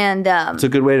 And it's a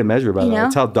good way to measure, by the way.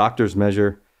 That's how doctors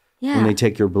measure. Yeah. When they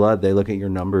take your blood, they look at your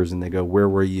numbers and they go, where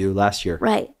were you last year?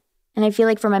 Right. And I feel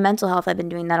like for my mental health, I've been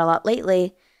doing that a lot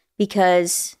lately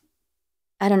because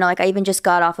I don't know, like I even just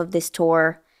got off of this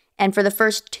tour. And for the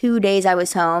first 2 days I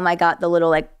was home, I got the little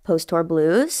like post-tour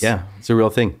blues. Yeah, it's a real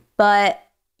thing. But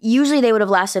usually they would have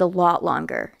lasted a lot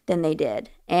longer than they did.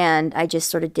 And I just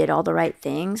sort of did all the right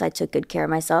things. I took good care of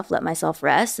myself, let myself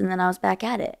rest, and then I was back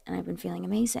at it. And I've been feeling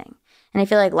amazing. And I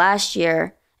feel like last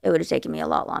year, it would have taken me a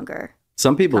lot longer.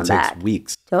 Some people it takes back.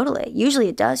 weeks. Totally. Usually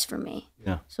it does for me.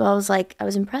 Yeah. So I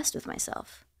was impressed with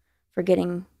myself for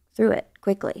getting through it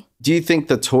quickly. Do you think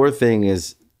the tour thing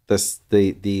is the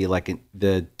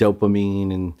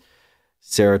dopamine and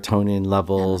serotonin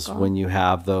levels when you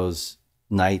have those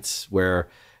nights where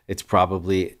it's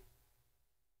probably,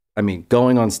 I mean,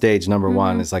 going on stage, number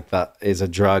one, is like is a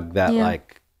drug that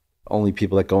like only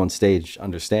people that go on stage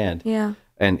understand. Yeah.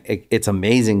 And it's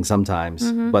amazing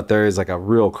sometimes, but there is like a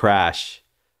real crash.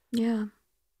 Yeah.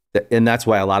 And that's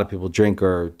why a lot of people drink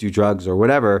or do drugs or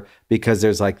whatever, because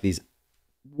there's like these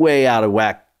way out of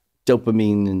whack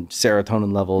dopamine and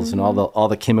serotonin levels and all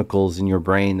the chemicals in your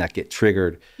brain that get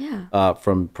triggered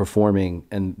from performing,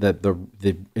 and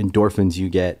the endorphins you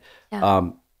get. Yeah.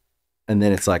 And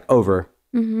then it's like over.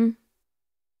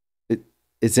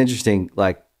 It's interesting.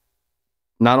 Like,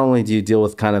 not only do you deal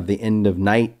with kind of the end of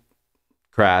night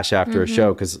crash after a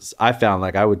show, because I found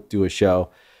like I would do a show,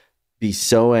 be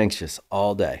so anxious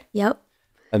all day. Yep.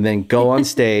 And then go on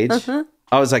stage.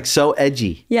 I was like so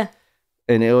edgy. Yeah.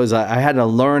 And it was, I had to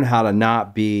learn how to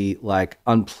not be like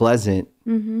unpleasant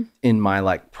in my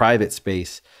like private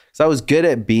space. So I was good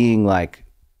at being like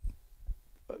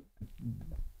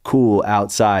cool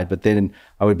outside, but then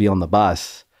I would be on the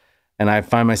bus and I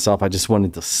find myself, I just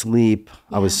wanted to sleep.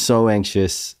 Yeah. I was so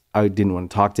anxious. I didn't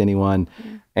want to talk to anyone.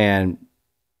 Yeah.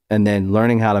 And then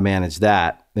learning how to manage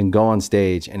that, then go on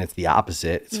stage and it's the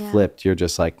opposite. It's flipped. You're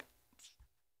just like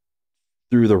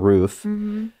through the roof.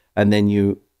 And then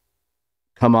you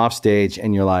come off stage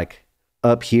and you're like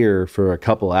up here for a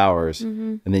couple hours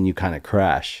and then you kind of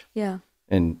crash. Yeah.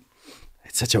 And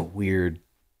it's such a weird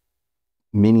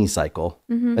mini cycle.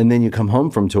 And then you come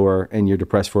home from tour and you're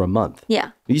depressed for a month.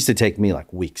 Yeah. It used to take me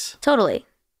like weeks. Totally.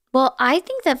 Well, I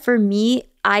think that for me,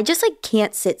 I just like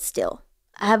can't sit still.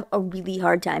 I have a really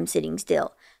hard time sitting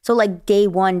still. So like day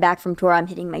one back from tour, I'm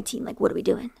hitting my team like, what are we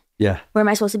doing? Yeah. Where am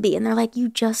I supposed to be? And they're like, you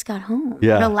just got home.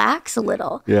 Yeah. Relax a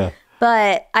little. Yeah.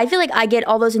 But I feel like I get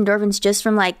all those endorphins just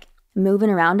from like moving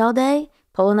around all day,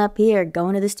 pulling up here,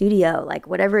 going to the studio, like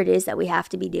whatever it is that we have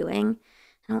to be doing.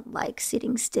 I don't like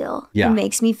sitting still. Yeah. It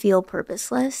makes me feel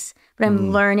purposeless, but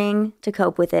I'm learning to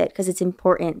cope with it because it's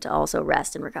important to also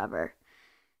rest and recover.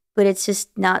 But it's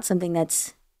just not something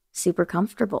that's super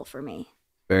comfortable for me.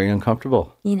 Very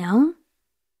uncomfortable. You know?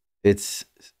 It's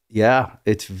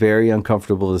very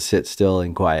uncomfortable to sit still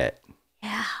and quiet.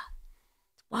 Yeah.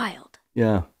 It's wild.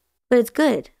 Yeah. But it's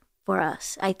good for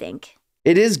us, I think.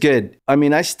 It is good. I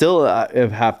mean, I still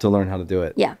have to learn how to do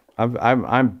it. Yeah.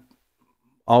 I'm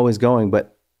always going,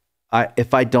 but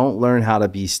if I don't learn how to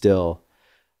be still,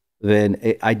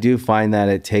 then I do find that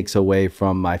it takes away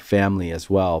from my family as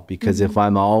well. Because if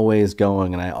I'm always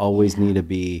going and I always need to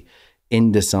be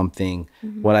into something,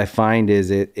 what I find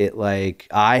is it like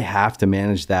I have to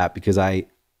manage that because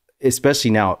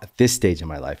especially now at this stage in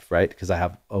my life, right? Because I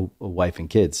have a wife and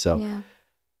kids. So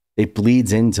it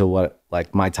bleeds into what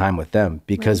like my time with them,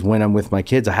 because when I'm with my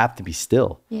kids, I have to be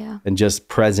still and just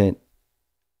present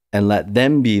and let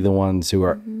them be the ones who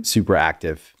are super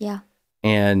active. Yeah.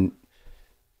 And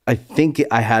I think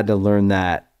I had to learn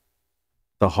that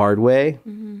the hard way.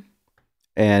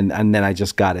 And then I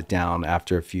just got it down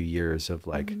after a few years of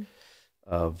like,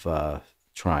 of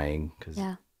trying.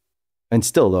 And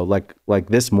still though, like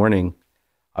this morning,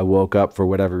 I woke up for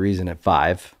whatever reason at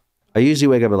 5. I usually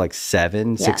wake up at like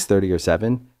 7, 6:30 or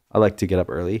 7. I like to get up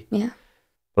early. Yeah.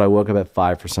 But I woke up at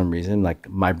 5 for some reason. Like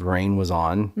my brain was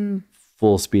on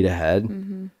full speed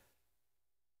ahead.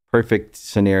 Perfect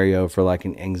scenario for like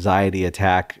an anxiety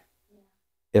attack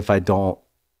if I don't,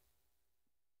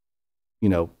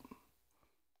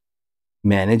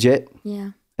 manage it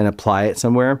and apply it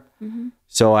somewhere.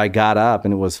 So I got up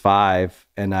and it was 5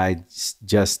 and I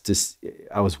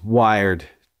I was wired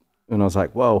and I was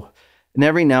like, whoa. And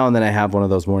every now and then I have one of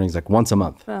those mornings, like once a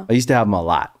month. Oh. I used to have them a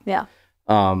lot. Yeah.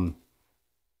 And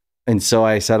so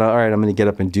I said, all right, I'm going to get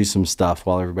up and do some stuff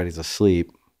while everybody's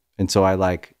asleep. And so I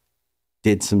like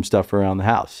did some stuff around the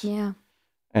house. Yeah.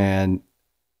 And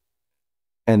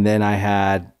then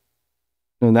and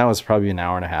that was probably an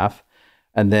hour and a half.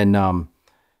 And then I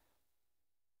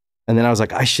was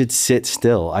like, I should sit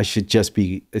still. I should just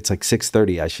it's like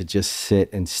 6:30. I should just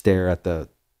sit and stare at the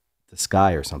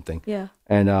sky or something. Yeah.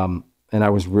 And I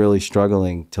was really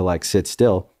struggling to like sit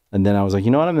still. And then I was like,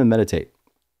 you know what? I'm going to meditate.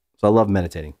 So I love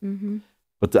meditating.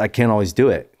 But I can't always do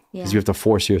it because you have to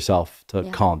force yourself to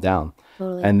calm down.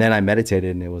 Totally. And then I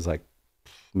meditated and it was like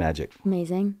magic.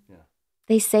 Amazing. Yeah.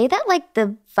 They say that like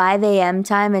the 5 a.m.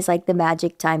 time is like the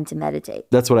magic time to meditate.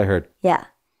 That's what I heard. Yeah.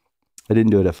 I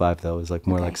didn't do it at 5 though. It was like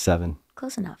more like 7.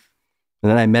 Close enough. And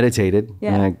then I meditated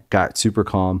Yeah. and I got super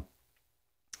calm.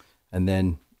 And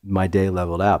then my day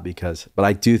leveled out but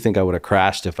I do think I would have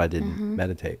crashed if I didn't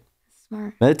meditate.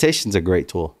 Smart. Meditation's a great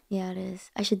tool. Yeah, it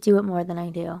is. I should do it more than I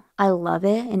do. I love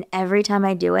it. And every time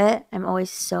I do it, I'm always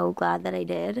so glad that I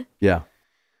did. Yeah.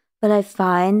 But I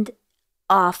find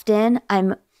often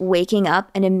I'm waking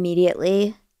up and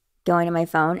immediately going to my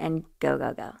phone and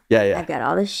go. Yeah. I've got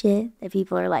all this shit that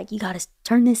people are like, you got to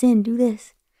turn this in, do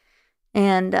this.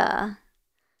 And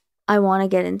I want to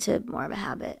get into more of a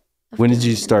habit. When did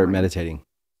you start meditating?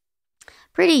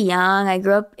 Pretty young. I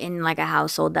grew up in like a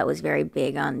household that was very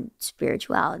big on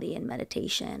spirituality and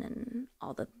meditation and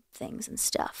all the things and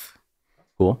stuff.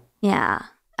 Cool. Yeah.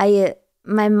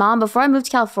 My mom, before I moved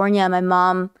to California, my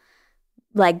mom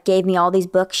like gave me all these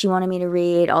books she wanted me to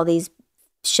read, all these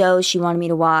shows she wanted me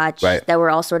to watch that were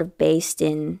all sort of based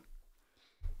in,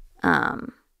 I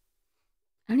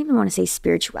don't even want to say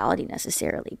spirituality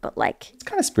necessarily, but like. It's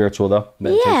kind of spiritual though.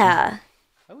 Meditation. Yeah.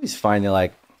 I always find it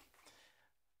like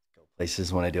go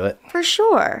places when I do it. For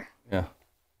sure. Yeah.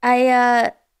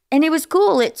 And it was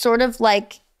cool. It sort of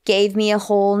like gave me a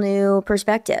whole new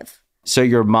perspective. So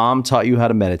your mom taught you how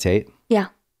to meditate? Yeah.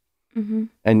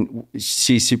 And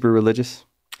she's super religious?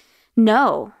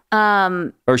 No.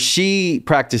 Or she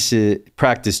practiced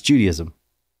Judaism?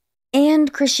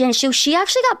 And Christianity. She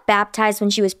actually got baptized when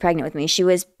she was pregnant with me. She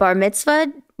was bar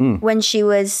mitzvahed when she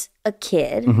was a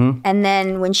kid. And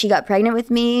then when she got pregnant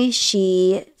with me,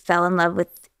 she fell in love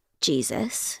with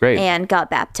Jesus. Great. And got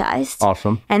baptized.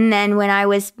 Awesome. And then when I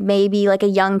was maybe like a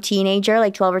young teenager,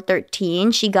 like 12 or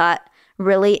 13, she got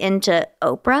really into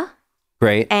Oprah.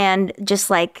 Great. And just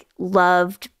like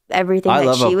loved everything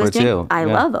that she was doing. Too. I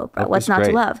love Oprah. Oprah's What's not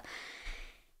great. to love?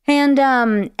 And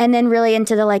then really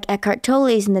into the like Eckhart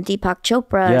Tolle's and the Deepak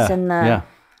Chopras and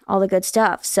all the good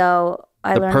stuff. So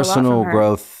I learned a lot from her. Personal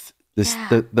growth,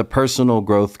 the personal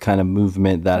growth kind of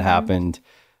movement that happened,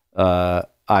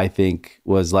 I think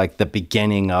was like the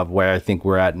beginning of where I think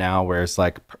we're at now, where it's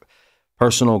like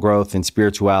personal growth and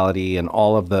spirituality and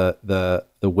all of the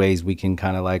ways we can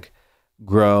kind of like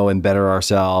grow and better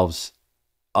ourselves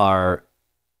are,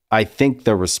 I think,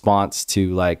 the response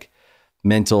to like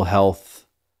mental health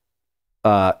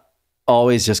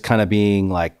always just kind of being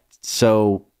like,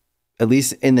 so at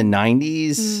least in the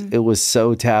 90s, it was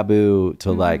so taboo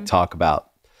to like talk about.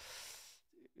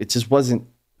 It just wasn't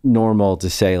normal to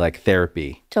say like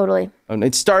therapy. Totally. And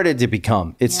it started to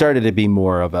be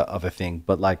more of a thing.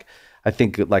 But like, I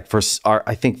think like for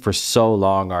so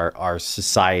long, our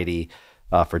society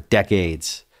for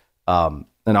decades, and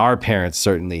our parents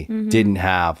certainly didn't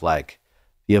have like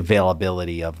the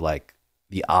availability of like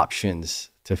the options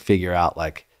to figure out.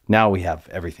 Like now we have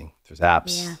everything. There's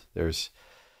apps, there's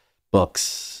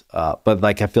books, but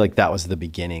like I feel like that was the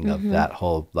beginning of that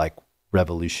whole like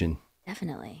revolution.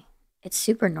 Definitely. It's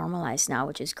super normalized now,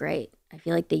 which is great. I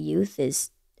feel like the youth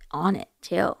is on it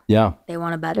too. Yeah. They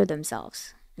want to better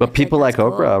themselves. But people like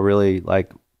Oprah really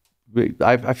like,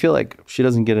 I feel like she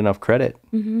doesn't get enough credit.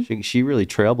 She really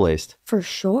trailblazed. For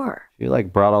sure. She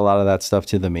like brought a lot of that stuff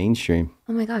to the mainstream.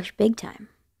 Oh my gosh, big time.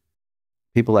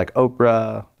 People like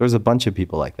Oprah. There's a bunch of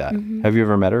people like that. Have you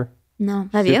ever met her? No.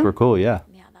 Have you? Super cool, yeah.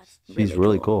 Yeah, that's She's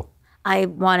really cool. I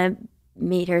want to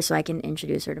meet her so I can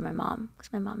introduce her to my mom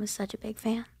because my mom is such a big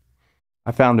fan.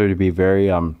 I found her to be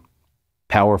very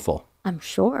powerful. I'm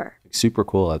sure. Super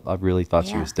cool. I really thought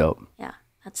she was dope. Yeah,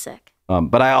 that's sick.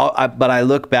 But I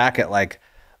look back at like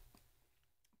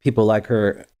people like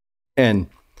her, and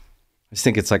I just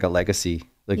think it's like a legacy.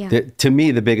 Like to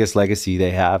me, the biggest legacy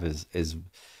they have is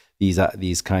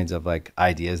these kinds of like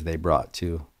ideas they brought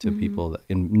to people that,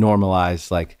 and normalize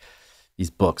like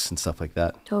these books and stuff like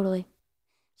that. Totally.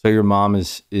 So your mom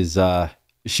is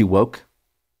she woke?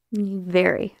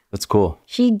 Very. That's cool.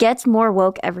 She gets more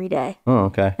woke every day. Oh,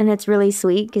 okay. And it's really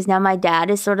sweet because now my dad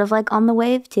is sort of like on the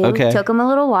wave too. Okay. It took him a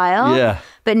little while. Yeah.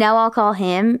 But now I'll call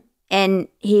him and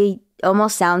he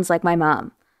almost sounds like my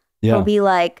mom. Yeah. He'll be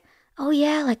like, oh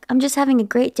yeah, like I'm just having a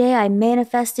great day. I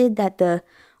manifested that the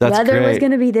weather was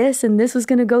going to be this and this was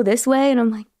going to go this way. And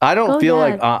I'm like, I don't feel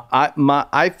Dad. like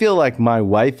I feel like my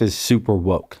wife is super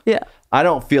woke. Yeah. I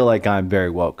don't feel like I'm very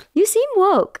woke. You seem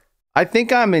woke. I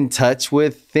think I'm in touch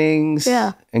with things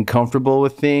and comfortable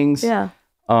with things. Yeah.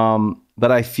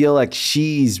 But I feel like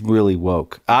she's really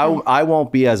woke. I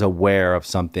won't be as aware of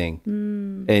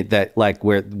something that like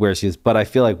where she is. But I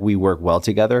feel like we work well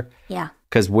together. Yeah.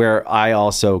 Because where I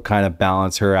also kind of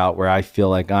balance her out, where I feel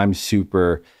like I'm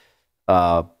super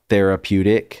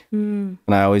therapeutic, and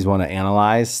I always want to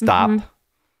analyze,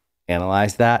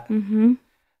 analyze that,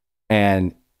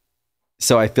 and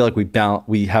so I feel like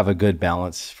we have a good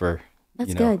balance for.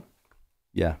 That's good.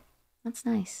 Yeah. That's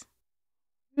nice.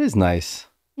 It is nice.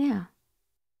 Yeah.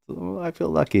 I feel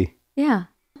lucky. Yeah.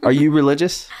 Are you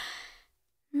religious?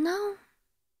 No,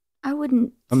 I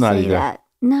wouldn't I'm not say either. that.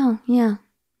 No, yeah,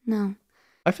 no.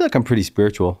 I feel like I'm pretty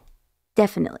spiritual.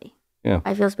 Definitely. Yeah.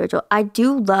 I feel spiritual. I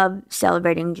do love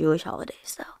celebrating Jewish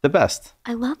holidays, though. The best.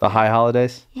 I love the them. high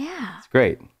holidays. Yeah. It's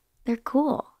great. They're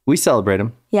cool. We celebrate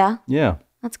them. Yeah? Yeah.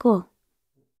 That's cool.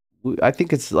 I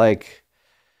think it's like,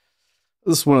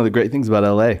 this is one of the great things about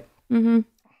LA.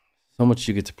 So much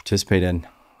you get to participate in.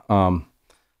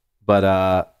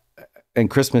 But and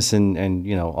Christmas and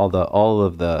you know, all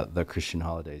of the Christian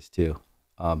holidays too.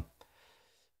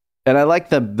 And I like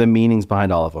the meanings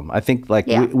behind all of them. I think like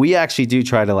we actually do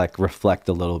try to like reflect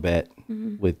a little bit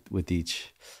with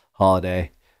each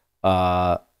holiday.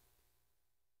 We're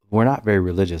not very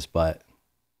religious, but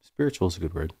spiritual is a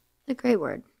good word. It's a great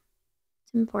word.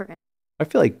 It's important. I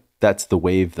feel like that's the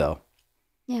wave though.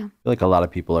 Yeah. I feel like a lot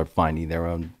of people are finding their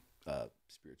own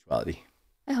spirituality.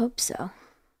 I hope so.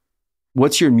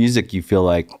 What's your music you feel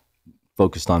like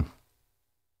focused on?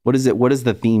 What is it? What is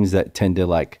the themes that tend to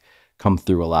like come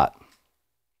through a lot?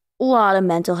 A lot of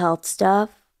mental health stuff.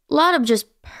 A lot of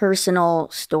just personal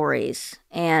stories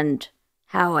and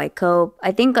how I cope.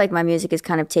 I think like my music has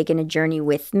kind of taken a journey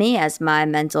with me as my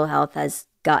mental health has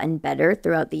gotten better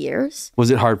throughout the years. Was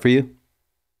it hard for you?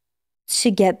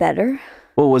 To get better.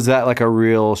 Well, was that like a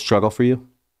real struggle for you?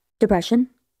 Depression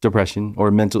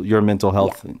or your mental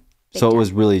health? Yeah. So it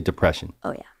was really depression.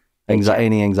 Oh yeah.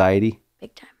 Any anxiety?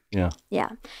 Big time. Yeah. Yeah.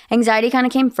 Anxiety kind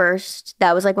of came first.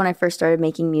 That was like when I first started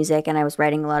making music and I was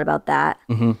writing a lot about that.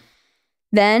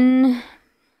 Then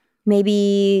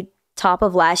maybe top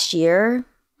of last year,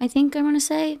 I think I want to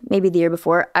say, maybe the year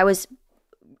before, I was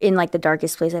in like the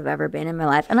darkest place I've ever been in my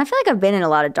life. And I feel like I've been in a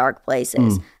lot of dark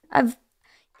places.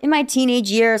 In my teenage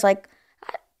years, like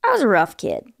I was a rough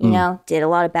kid, you know, did a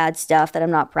lot of bad stuff that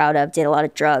I'm not proud of, did a lot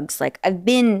of drugs. Like I've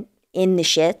been in the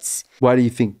shits. Why do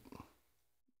you think?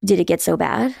 Did it get so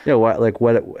bad? Yeah.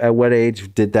 At what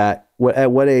age did that?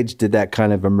 At what age did that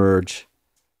kind of emerge?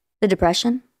 The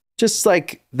depression. Just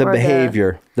like the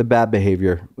behavior, the bad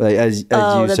behavior, like as you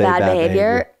the say, bad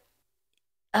behavior.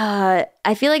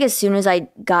 I feel like as soon as I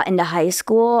got into high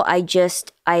school, I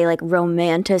like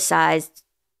romanticized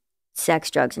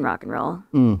sex, drugs, and rock and roll.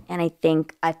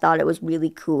 And I thought it was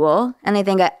really cool. And I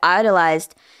think I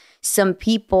idolized some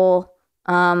people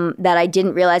that I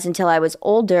didn't realize until I was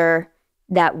older.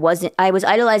 I was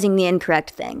idolizing the incorrect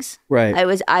things. Right. I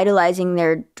was idolizing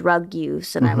their drug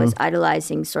use and I was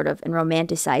idolizing sort of and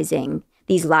romanticizing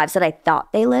these lives that I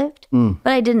thought they lived,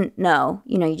 but I didn't know.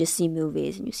 You know, you just see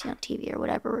movies and you see on TV or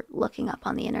whatever, looking up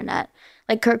on the internet,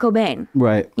 like Kurt Cobain.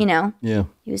 Right. You know? Yeah.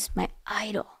 He was my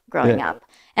idol growing up.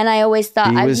 And I always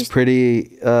thought he was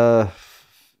pretty,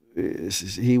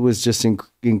 he was just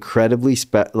incredibly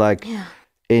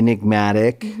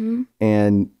enigmatic,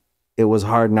 and it was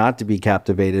hard not to be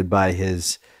captivated by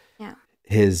his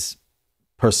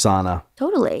persona.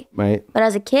 Totally. Right. But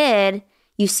as a kid,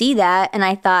 you see that, and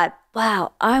I thought,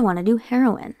 wow, I want to do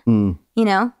heroin. You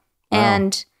know? Wow.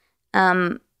 And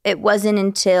it wasn't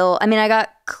until, I got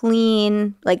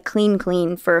clean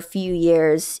for a few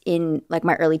years in like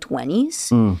my early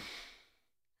 20s.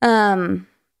 And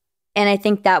I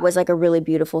think that was like a really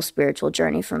beautiful spiritual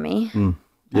journey for me.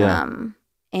 Yeah.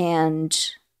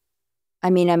 And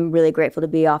I'm really grateful to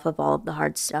be off of all of the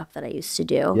hard stuff that I used to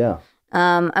do. Yeah.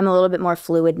 I'm a little bit more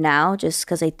fluid now just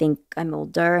because I think I'm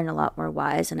older and a lot more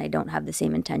wise and I don't have the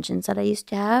same intentions that I used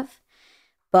to have.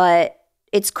 But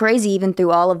it's crazy, even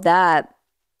through all of that,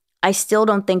 I still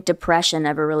don't think depression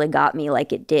ever really got me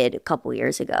like it did a couple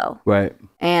years ago. Right.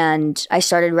 And I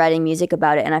started writing music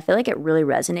about it and I feel like it really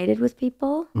resonated with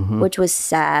people, which was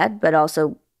sad, but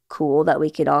also cool that we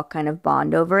could all kind of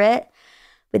bond over it.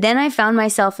 But then I found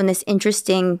myself in this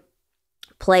interesting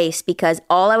place because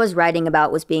all I was writing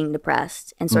about was being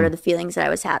depressed and sort of the feelings that I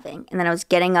was having. And then I was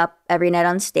getting up every night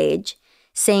on stage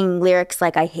saying lyrics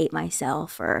like I hate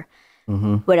myself or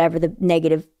whatever the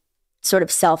negative sort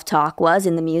of self-talk was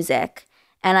in the music.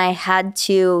 And I had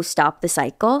to stop the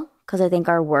cycle because I think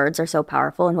our words are so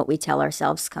powerful and what we tell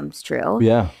ourselves comes true.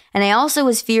 Yeah. And I also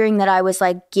was fearing that I was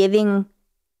like giving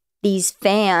these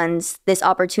fans this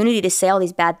opportunity to say all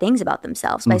these bad things about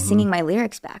themselves by singing my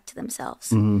lyrics back to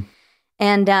themselves.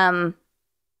 And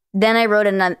then I wrote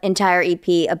an entire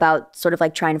EP about sort of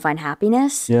like trying to find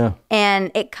happiness. Yeah. And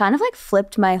it kind of like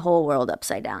flipped my whole world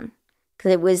upside down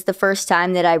because it was the first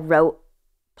time that I wrote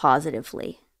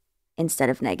positively instead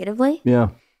of negatively. Yeah.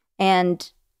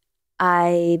 And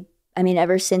I mean,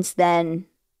 ever since then,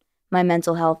 my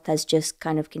mental health has just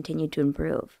kind of continued to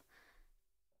improve.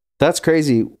 That's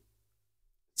crazy.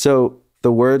 So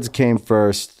the words came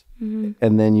first, and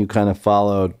then you kind of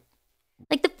followed.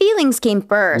 Like the feelings came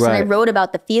first, and I Right. wrote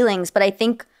about the feelings. But I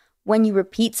think when you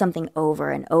repeat something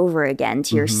over and over again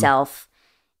to yourself,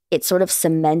 it sort of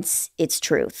cements its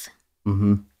truth.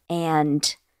 Mm-hmm.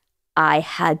 And I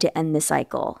had to end the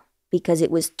cycle because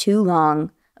it was too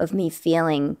long of me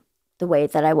feeling the way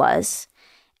that I was.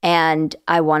 And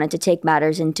I wanted to take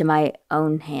matters into my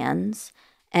own hands.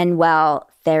 And while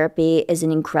therapy is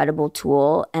an incredible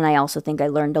tool, and I also think I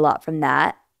learned a lot from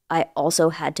that, I also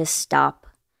had to stop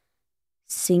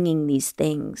singing these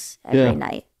things every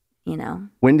night, you know?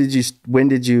 When did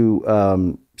you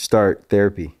start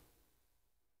therapy?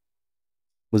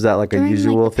 Was that like During a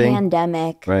usual like the thing?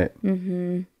 pandemic. Right.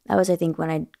 That was, I think, when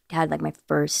I had like my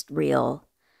first real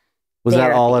Was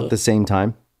that all therapy. at the same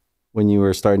time when you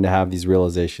were starting to have these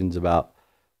realizations about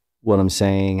what I'm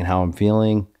saying and how I'm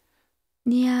feeling?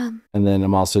 Yeah. And then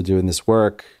I'm also doing this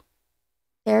work.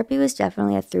 Therapy was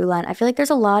definitely a through line. I feel like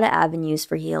there's a lot of avenues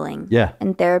for healing. Yeah.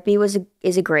 And therapy is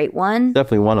a great one.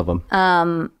 Definitely one of them.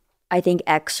 I think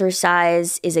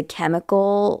exercise is a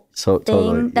chemical So thing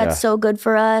totally. that's so good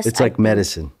for us. It's I like think-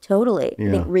 medicine. Totally. Yeah.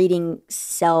 I think reading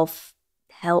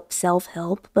self-help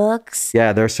books,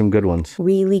 Yeah, there's some good ones.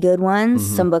 really good ones.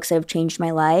 Some books that have changed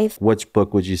my life. Which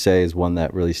book would you say is one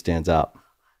that really stands out?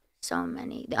 So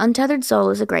many. The Untethered Soul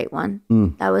is a great one.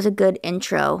 That was a good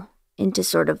intro into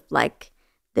sort of like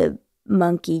the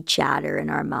monkey chatter in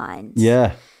our minds.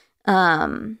 Yeah.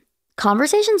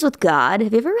 Conversations with God.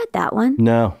 Have you ever read that one?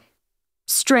 No.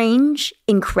 Strange,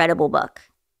 incredible book.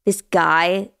 This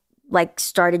guy like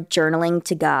started journaling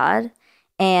to God,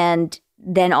 and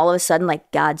then all of a sudden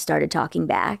like God started talking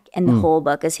back, and the whole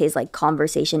book is his like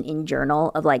conversation in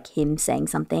journal of like him saying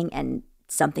something and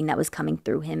something that was coming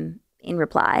through him in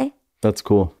reply. That's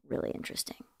cool. Really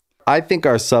interesting. I think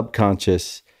our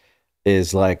subconscious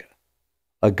is like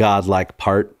a godlike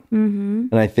part.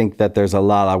 And I think that there's a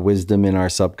lot of wisdom in our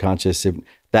subconscious. If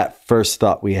that first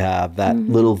thought we have, that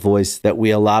little voice that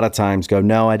we a lot of times go,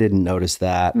 no, I didn't notice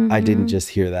that. I didn't just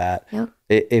hear that. Yep.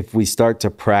 If we start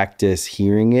to practice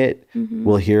hearing it,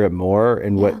 we'll hear it more.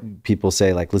 And what people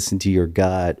say, like, listen to your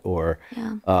gut or,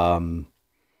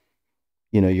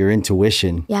 your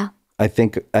intuition. Yeah. I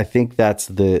think that's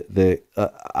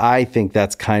I think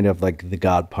that's kind of like the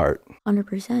God part.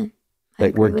 100%.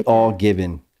 Like we're all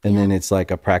given. And then it's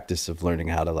like a practice of learning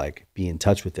how to like be in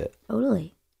touch with it.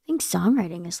 Totally. I think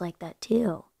songwriting is like that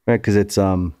too. Right. Because it's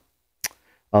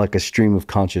like a stream of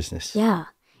consciousness. Yeah.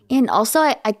 And also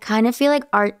I kind of feel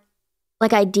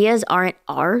like ideas aren't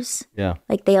ours. Yeah.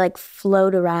 Like they like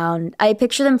float around. I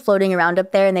picture them floating around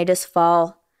up there and they just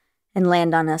fall and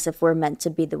land on us if we're meant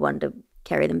to be the one to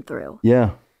carry them through.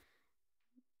 Yeah.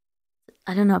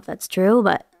 I don't know if that's true,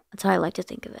 but that's how I like to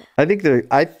think of it. I think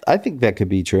I think that could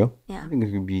be true. Yeah. I think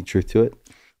there could be truth to it.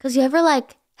 Because you ever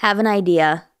like have an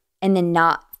idea and then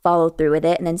not follow through with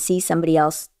it and then see somebody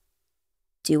else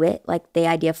do it? Like the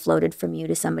idea floated from you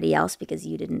to somebody else because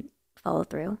you didn't follow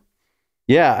through?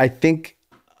 Yeah, I think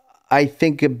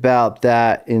about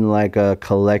that in like a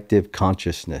collective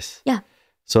consciousness. Yeah.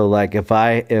 So like if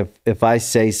I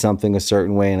say something a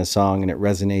certain way in a song and it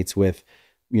resonates with,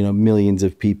 millions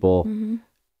of people,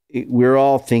 we're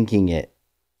all thinking it.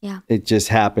 Yeah. It just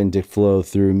happened to flow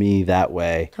through me that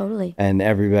way. Totally. And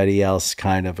everybody else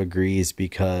kind of agrees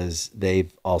because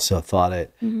they've also thought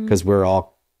it. Because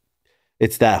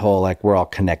it's that whole, like, we're all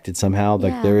connected somehow.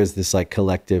 Like there is this like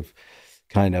collective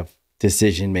kind of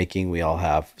decision making we all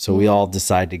have. So we all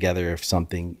decide together if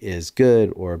something is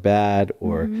good or bad,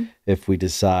 or if we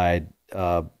decide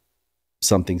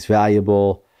something's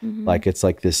valuable. Like it's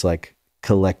like this like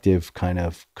collective kind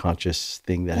of conscious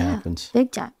thing that happens.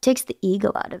 Big time. Takes the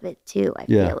ego out of it too, I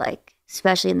feel like,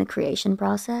 especially in the creation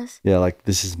process. Yeah, like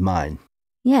this is mine.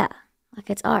 Yeah. Like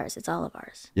it's ours. It's all of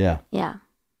ours. Yeah. Yeah.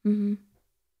 Mm-hmm.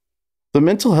 The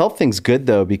mental health thing's good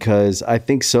though, because I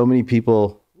think so many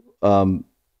people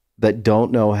that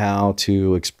don't know how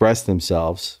to express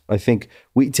themselves, I think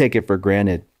we take it for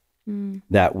granted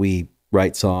that we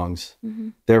write songs.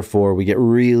 Therefore, we get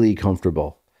really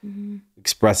comfortable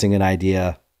expressing an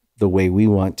idea the way we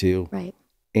want to. Right.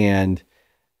 And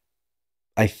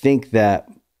I think that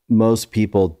most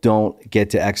people don't get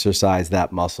to exercise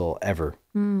that muscle ever.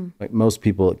 Like most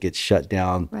people, it gets shut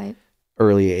down Right.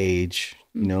 early age,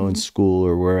 you know, in school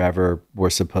or wherever, we're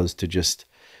supposed to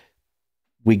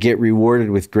we get rewarded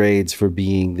with grades for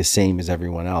being the same as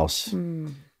everyone else.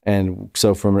 And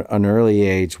so from an early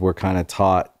age, we're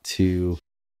taught to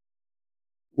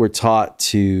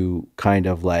kind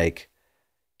of like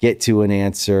get to an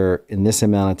answer in this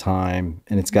amount of time,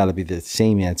 and it's got to be the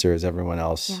same answer as everyone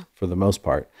else for the most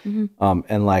part.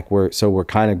 And like we're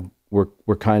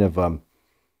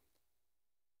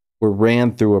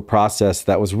ran through a process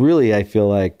that was really, I feel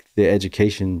like, the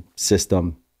education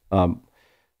system,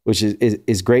 which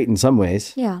is great in some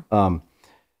ways. Yeah.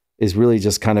 Is really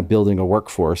just kind of building a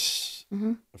workforce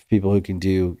of people who can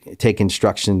take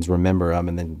instructions, remember them,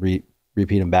 and then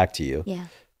repeat them back to you. Yeah.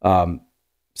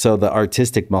 So the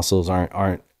artistic muscles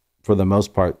aren't for the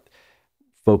most part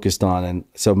focused on, and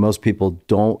so most people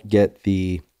don't get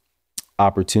the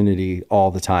opportunity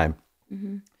all the time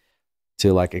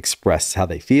to like express how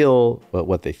they feel,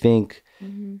 what they think,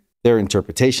 their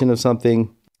interpretation of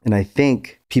something. And I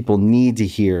think people need to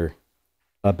hear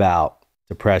about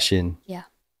depression,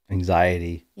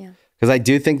 anxiety. Yeah. Because I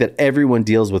do think that everyone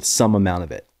deals with some amount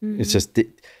of it. It's just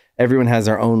everyone has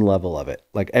their own level of it.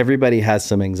 Like everybody has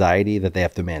some anxiety that they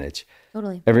have to manage.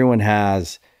 Totally. Everyone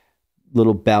has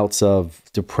little bouts of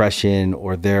depression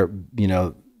or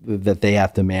that they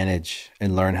have to manage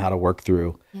and learn how to work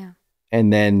through. Yeah.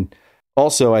 And then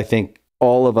also I think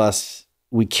all of us,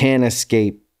 we can't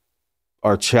escape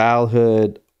our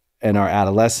childhood and our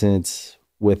adolescence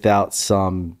without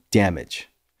some damage.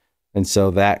 And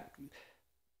so that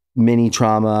mini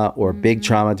trauma or big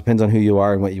trauma, depends on who you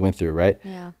are and what you went through, right?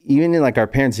 Yeah. Even in like our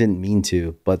parents didn't mean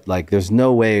to, but like there's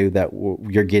no way that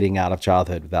you're getting out of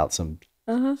childhood without some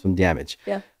damage.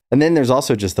 Yeah. And then there's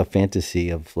also just the fantasy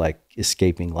of like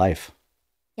escaping life.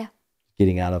 Yeah.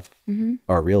 Getting out of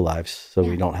our real lives so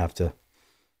we don't have to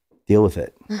deal with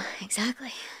it.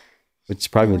 Exactly. Which is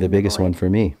probably the biggest one for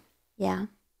me. Yeah.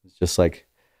 It's just like,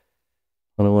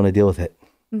 I don't want to deal with it.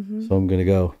 So I'm going to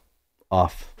go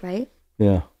off. Right?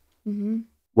 Yeah.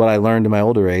 What I learned in my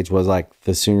older age was like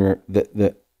the sooner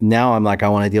now I'm like, I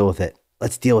want to deal with it.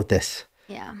 Let's deal with this.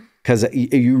 Yeah. Because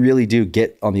you really do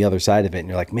get on the other side of it and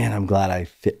you're like, man, I'm glad I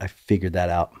figured that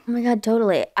out. Oh my God,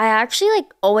 totally. I actually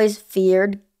like always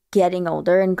feared getting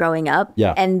older and growing up.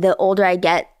 Yeah. And the older I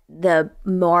get, the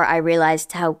more I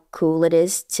realized how cool it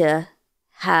is to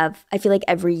have, I feel like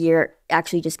every year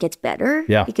actually just gets better.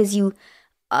 Yeah. Because you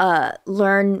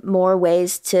learn more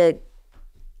ways to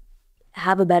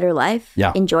have a better life,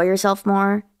 enjoy yourself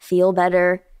more, feel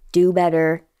better, do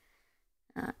better,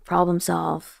 problem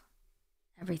solve,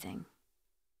 everything.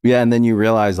 Yeah. And then you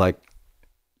realize like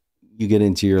you get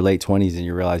into your late 20s and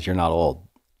you realize you're not old.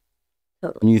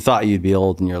 Totally. And you thought you'd be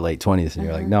old in your late 20s and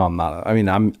you're like, no, I'm not. I mean,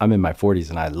 I'm in my 40s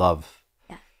and I love,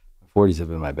 my 40s have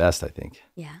been my best, I think.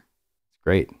 Yeah. It's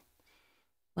great.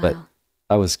 Wow. But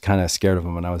I was kind of scared of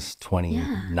them when I was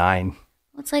 29.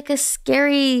 Well, it's like a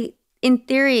scary, in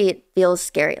theory, it feels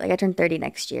scary. Like I turned 30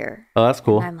 next year. Oh, that's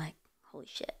cool. And I'm like, holy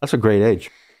shit. That's a great age.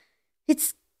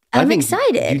 I'm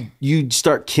excited. You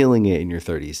start killing it in your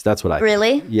 30s. That's what I think.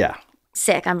 Really? Yeah.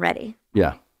 Sick. I'm ready.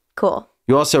 Yeah. Cool.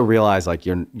 You also realize like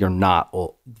you're not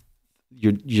old.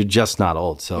 You're just not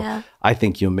old. So I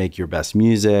think you'll make your best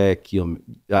music. You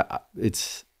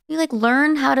like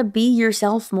learn how to be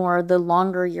yourself more the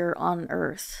longer you're on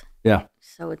Earth. Yeah.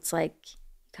 So it's like you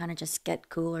kind of just get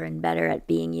cooler and better at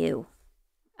being you,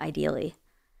 ideally.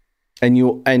 And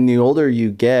the older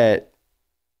you get,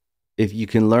 if you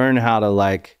can learn how to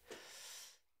like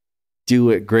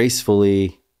do it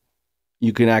gracefully,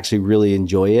 you can actually really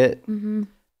enjoy it.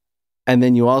 And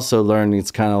then you also learn it's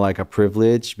kind of like a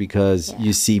privilege because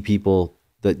you see people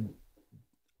that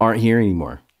aren't here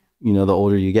anymore. You know, the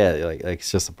older you get, like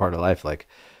it's just a part of life. Like,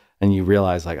 and you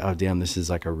realize like, oh damn, this is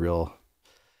like a real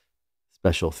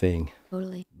special thing.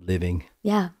 Totally. Living.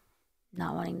 Yeah.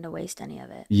 Not wanting to waste any of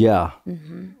it. Yeah.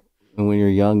 And when you're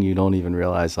young, you don't even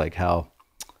realize like how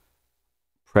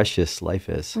precious life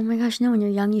is. Oh my gosh, no, when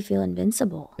you're young, you feel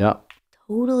invincible. Yeah.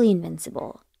 Totally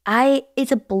invincible.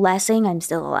 It's a blessing I'm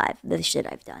still alive, the shit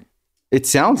I've done. It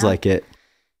sounds like it.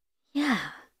 Yeah.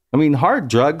 I mean, hard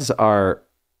drugs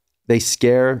they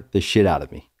scare the shit out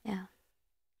of me. Yeah.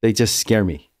 They just scare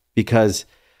me because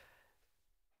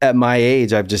at my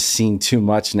age, I've just seen too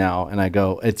much now. And I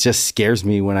go, it just scares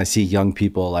me when I see young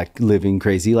people like living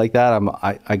crazy like that.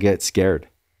 I get scared.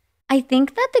 I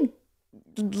think that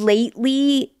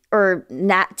lately or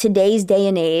not today's day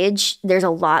and age, there's a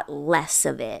lot less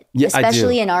of it,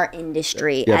 especially in our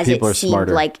industry, as it seemed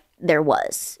smarter. Like there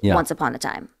was once upon a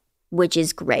time, which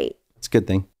is great. It's a good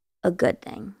thing. A good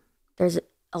thing. There's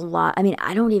a lot. I mean,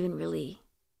 I don't even really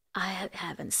I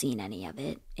haven't seen any of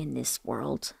it in this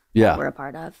world Yeah. that we're a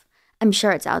part of. I'm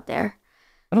sure it's out there,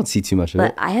 I don't see too much of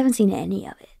but it. I haven't seen any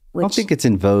of it. I don't think it's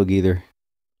in vogue either.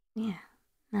 Yeah.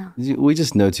 No. We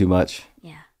just know too much.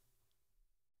 Yeah.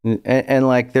 And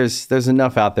like there's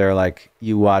enough out there, like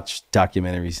you watch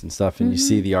documentaries and stuff and you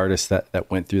see the artists that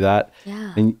went through that.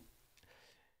 Yeah. And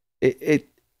it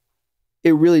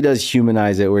really does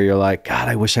humanize it, where you're like, God,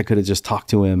 I wish I could have just talked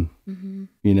to him. Mm-hmm.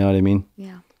 You know what I mean?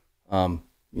 Yeah.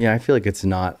 Yeah, I feel like it's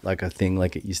not like a thing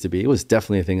like it used to be. It was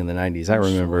definitely a thing in the 90s. I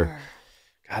remember, Sure.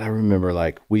 God, I remember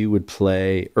like we would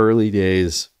play early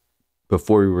days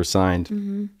before we were signed.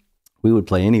 Mm-hmm. We would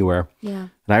play anywhere. Yeah.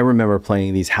 And I remember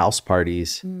playing these house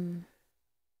parties and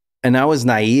I was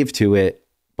naive to it,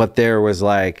 but there was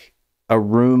like a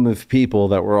room of people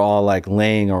that were all like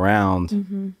laying around.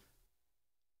 Mm-hmm.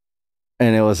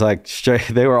 And it was like straight,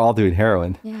 they were all doing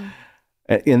heroin. Yeah.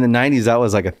 In the 90s,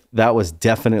 that was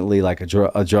definitely like a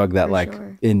drug that For like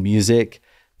sure. in music.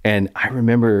 And I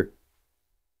remember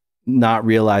not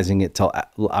realizing it till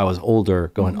I was older,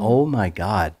 going, oh my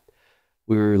God,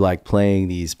 we were like playing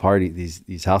these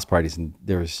house parties, and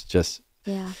there was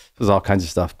all kinds of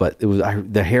stuff. But it was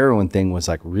the heroin thing was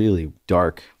like really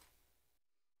dark.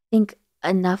 I think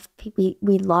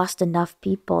we lost enough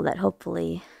people that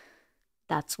hopefully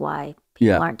that's why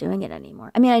people aren't doing it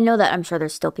anymore. I mean, I know that I'm sure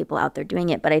there's still people out there doing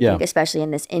it, but I think especially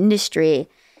in this industry,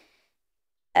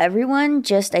 everyone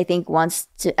just, I think, wants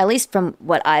to, at least from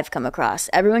what I've come across,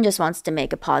 everyone just wants to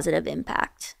make a positive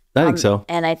impact. I think so.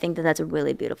 And I think that that's a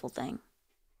really beautiful thing.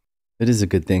 It is a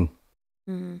good thing.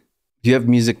 Mm-hmm. Do you have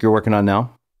music you're working on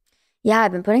now? Yeah,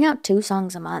 I've been putting out 2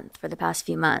 songs a month for the past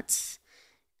few months.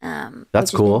 That's which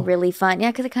has cool. been really fun.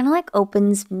 Yeah, because it kind of like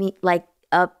opens me like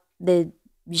up the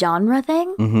genre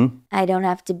thing. Mm-hmm.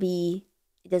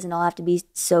 It doesn't all have to be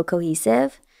so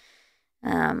cohesive.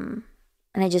 And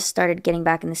I just started getting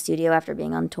back in the studio after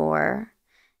being on tour,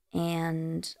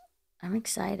 and I'm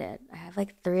excited. I have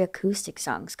like 3 acoustic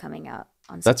songs coming out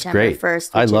on That's September great.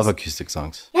 1st. I love acoustic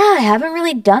songs. Yeah, I haven't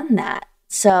really done that.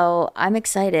 So I'm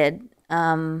excited.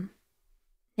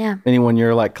 Yeah. Anyone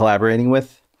you're like collaborating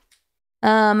with?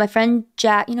 My friend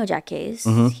Jack, Jack Hayes,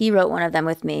 Mm-hmm. he wrote one of them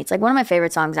with me. It's like one of my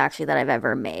favorite songs actually that I've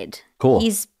ever made. Cool.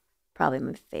 He's probably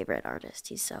my favorite artist.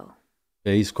 He's so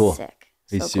Yeah, he's cool. sick.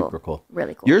 He's So super cool.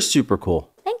 Really cool. You're super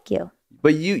cool. Thank you.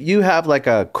 But you have like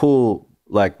a cool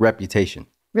like reputation.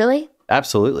 Really?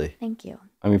 Absolutely. Thank you.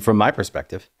 I mean, from my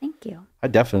perspective, Thank you. I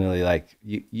definitely like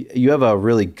you. You have a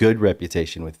really good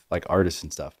reputation with like artists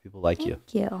and stuff. People like you.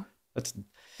 Thank you.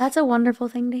 That's a wonderful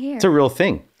thing to hear. It's a real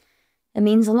thing. It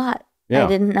means a lot. Yeah. I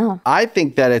didn't know. I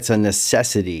think that it's a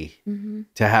necessity Mm-hmm.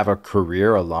 to have a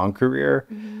career, a long career,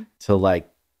 to like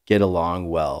get along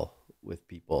well with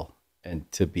people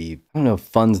and to be, I don't know if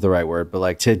fun's the right word, but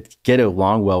like to get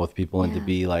along well with people and to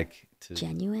be like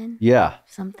Genuine. Yeah.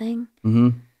 Something. Mm-hmm.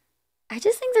 I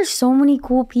just think there's so many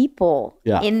cool people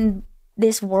in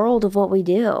this world of what we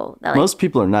do. That, like, Most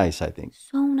people are nice, I think.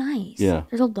 so nice. Yeah.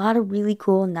 There's a lot of really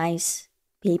cool, nice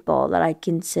people that I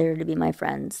consider to be my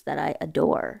friends, that I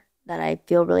adore, that I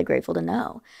feel really grateful to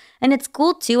know. And it's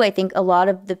cool too. I think a lot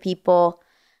of the people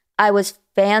I was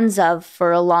fans of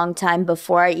for a long time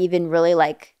before I even really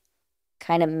like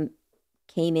kind of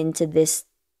came into this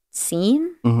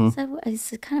scene. Mm-hmm.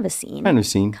 It's kind of a scene. Kind of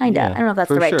scene. Kind of. Yeah, I don't know if that's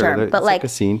for the right sure. term, It's but like a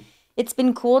scene. it's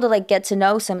been cool to like get to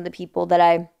know some of the people that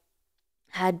I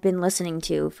had been listening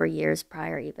to for years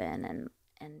prior even,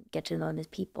 and get to know them as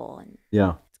people, and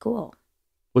Yeah. it's cool.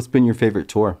 What's been your favorite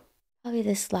tour? Probably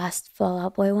this last Fall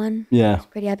Out Boy one. Yeah. It's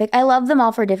pretty epic. I love them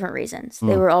all for different reasons.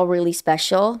 They were all really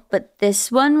special, but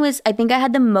this one was, I think I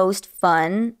had the most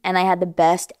fun and I had the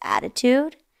best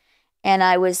attitude and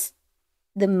I was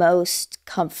the most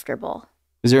comfortable.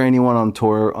 Is there anyone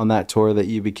on that tour that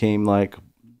you became like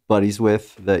buddies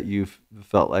with, that you've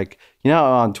felt like,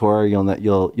 on tour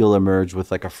you'll emerge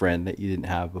with like a friend that you didn't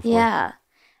have before? Yeah.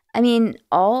 I mean,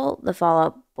 all the Fall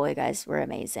Out Boy guys were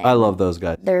amazing. I love those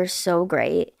guys. They're so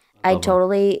great. I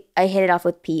hit it off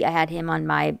with Pete. I had him on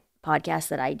my podcast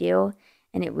that I do,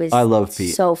 and it was I love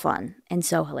Pete. So fun and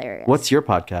so hilarious. What's your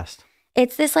podcast?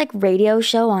 It's this like radio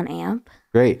show on AMP.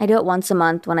 Great. I do it once a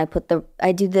month when I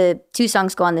do the 2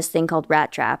 songs go on this thing called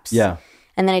Rat Traps. Yeah.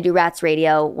 And then I do Rats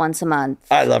Radio once a month.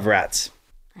 I love rats.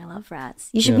 I love rats.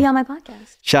 You should be on my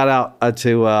podcast. Shout out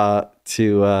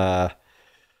to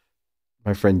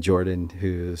my friend Jordan,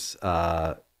 who's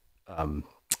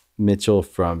Mitchell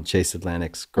from Chase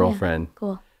Atlantic's girlfriend.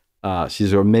 Oh, yeah. Cool.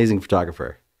 She's an amazing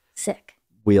photographer. Sick.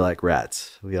 We like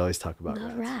rats. We always talk about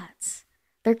Love rats. rats.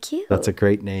 They're cute. That's a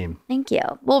great name. Thank you.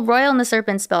 Well, Royal and the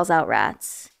Serpent spells out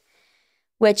rats,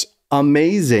 which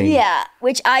Amazing. Yeah,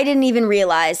 which I didn't even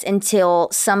realize until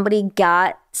somebody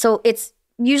got. So it's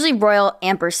usually Royal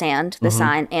Ampersand, the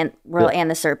sign, and Royal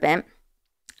and the Serpent.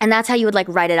 And that's how you would like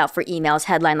write it out for emails,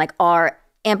 headline like R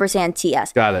ampersand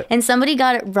TS. Got it. And somebody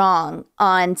got it wrong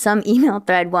on some email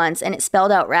thread once and it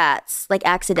spelled out rats, like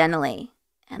accidentally.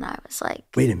 And I was like,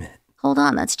 wait a minute. Hold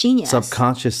on, that's genius.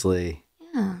 Subconsciously,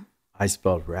 yeah. I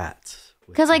spelled rats.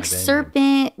 Because like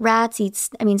serpent,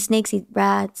 snakes eat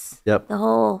rats. Yep. The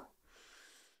whole.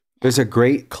 There's a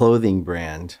great clothing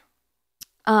brand.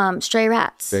 Stray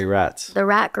Rats. Stray Rats. The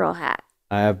Rat Girl hat.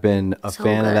 I have been a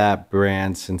fan of that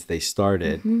brand since they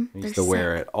started. I used to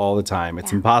wear it all the time.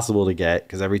 It's impossible to get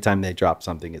because every time they drop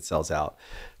something, it sells out.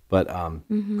 But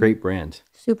great brand.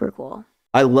 Super cool.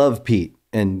 I love Pete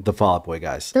and the Fall Out Boy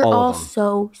guys. They're all of them.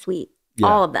 so sweet. Yeah.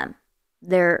 All of them.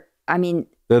 They're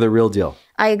the real deal.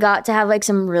 I got to have like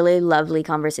some really lovely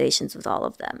conversations with all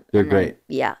of them. They're great.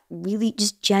 Really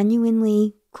just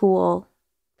genuinely cool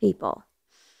people.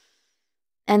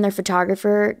 And their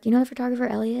photographer, do you know the photographer,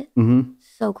 Elliot? Mm-hmm.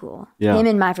 So cool. Yeah. Him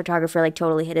and my photographer like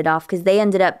totally hit it off because they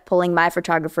ended up pulling my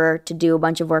photographer to do a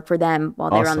bunch of work for them while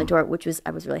they were on the tour,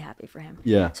 I was really happy for him.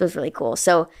 Yeah. So it was really cool.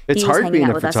 So it's hard being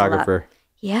a photographer.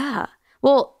 Yeah.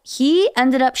 Well, he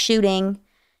ended up shooting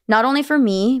not only for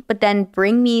me, but then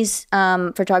Bring Me's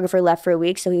photographer left for a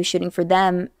week. So he was shooting for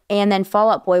them. And then Fall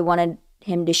Out Boy wanted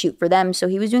him to shoot for them. So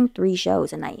he was doing 3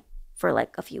 shows a night for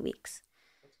like a few weeks.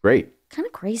 Great. Kind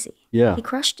of crazy. Yeah. He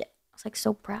crushed it. I was like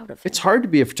so proud of him. It's hard to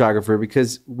be a photographer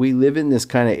because we live in this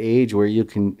kind of age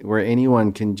where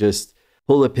anyone can just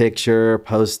pull a picture,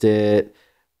 post it.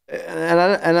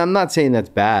 And I'm not saying that's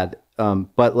bad.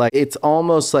 But like, it's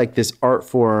almost like this art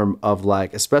form of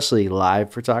like, especially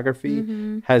live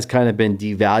photography has kind of been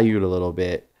devalued a little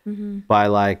bit by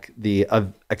like the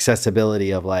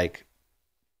accessibility of like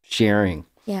sharing.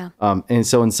 Yeah. And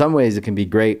so in some ways it can be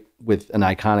great with an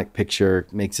iconic picture,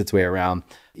 makes its way around.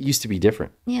 It used to be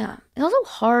different. Yeah. It's also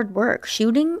hard work.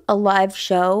 Shooting a live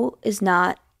show is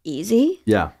not easy.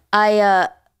 Yeah.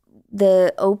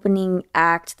 The opening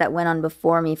act that went on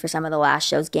before me for some of the last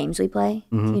shows, Games We Play.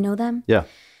 Do you know them? Yeah.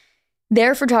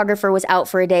 Their photographer was out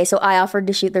for a day, so I offered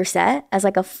to shoot their set as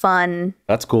like a fun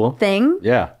That's cool. thing.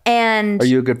 Yeah. And are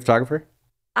you a good photographer?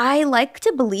 I like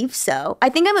to believe so. I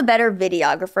think I'm a better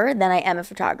videographer than I am a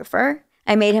photographer.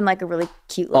 I made him like a really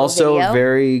cute little also video.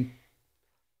 Very,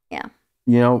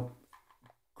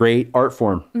 great art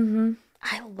form. Mm-hmm.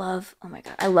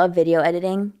 I love video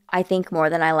editing. I think more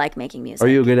than I like making music. Are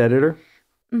you a good editor?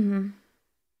 Mm-hmm.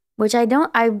 Which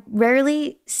I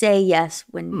rarely say yes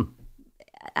when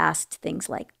asked things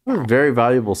like that. Very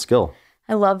valuable skill.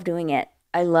 I love doing it.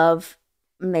 I love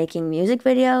making music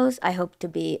videos. I hope to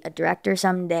be a director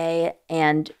someday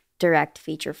and direct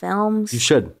feature films. You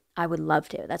should. I would love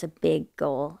to. That's a big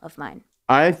goal of mine.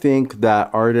 I think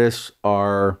that artists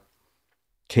are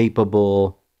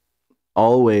capable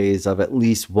always of at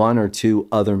least 1 or 2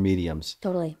 other mediums.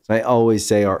 Totally. So I always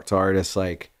say to artists,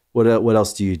 like, what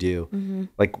else do you do? Mm-hmm.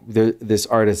 Like this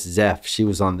artist Zeph, she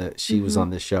was on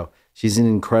this show. She's an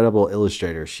incredible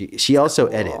illustrator. She also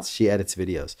edits. She edits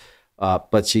videos,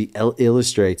 but she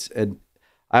illustrates. And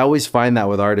I always find that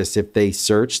with artists, if they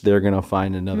search, they're gonna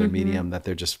find another medium that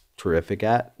they're just terrific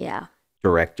at. Yeah.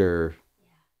 Director.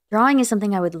 Drawing is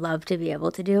something I would love to be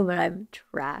able to do, but I'm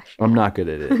trash. I'm not good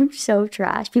at it. I'm so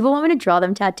trash. People want me to draw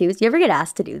them tattoos. You ever get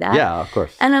asked to do that? Yeah, of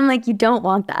course. And I'm like, you don't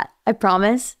want that. I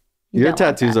promise. Your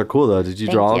tattoos are cool though. Did you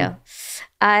draw them?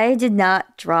 I did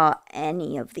not draw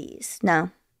any of these.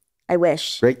 No. I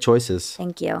wish. Great choices.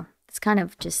 Thank you. It's kind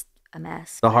of just a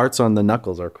mess. The hearts on the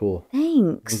knuckles are cool.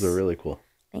 Thanks. Those are really cool.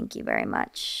 Thank you very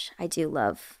much. I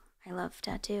love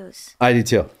tattoos. I do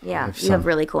too. Yeah, you have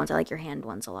really cool ones. I like your hand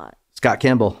ones a lot. Scott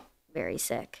Campbell. Very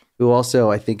sick. Who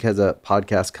also, I think, has a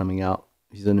podcast coming out.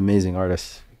 He's an amazing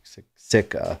artist.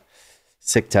 Sick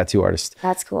tattoo artist.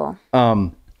 That's cool.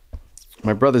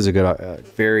 My brother's a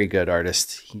very good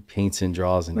artist. He paints and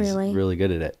draws, and he's really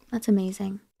good at it. That's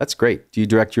amazing. That's great. Do you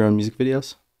direct your own music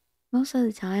videos? Most of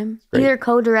the time. Great. Either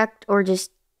co-direct or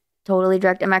just totally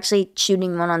direct. I'm actually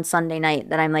shooting one on Sunday night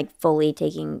that I'm like fully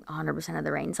taking 100% of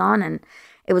the reins on. And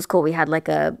it was cool. We had like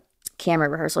a camera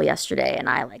rehearsal yesterday and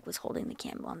I like was holding the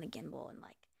camera on the gimbal and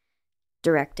like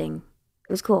directing.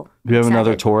 It was cool. Do you have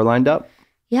another tour lined up?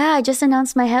 Yeah, I just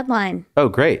announced my headline. Oh,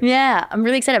 great. Yeah, I'm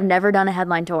really excited. I've never done a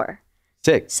headline tour.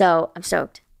 Sick. So I'm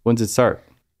stoked. When's it start?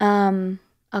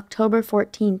 October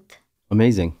 14th.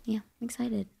 Amazing. Yeah, I'm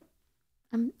excited.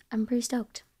 I'm pretty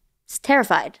stoked. It's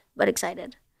terrified, but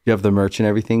excited. You have the merch and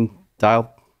everything dialed?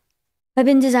 I've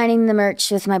been designing the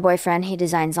merch with my boyfriend. He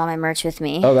designs all my merch with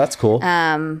me. Oh, that's cool.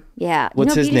 Yeah.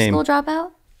 What's his Beauty name? School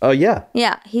Dropout? Oh, yeah.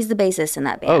 Yeah, he's the bassist in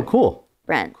that band. Oh, cool.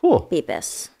 Brent. Cool.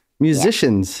 Beepus.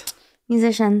 Musicians.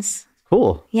 Musicians.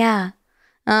 Cool. Yeah.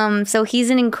 So he's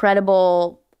an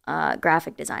incredible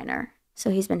graphic designer. So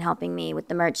he's been helping me with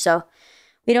the merch. So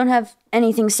we don't have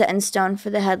anything set in stone for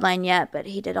the headline yet, but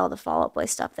he did all the Fall Out Boy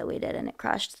stuff that we did, and it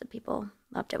crushed. The people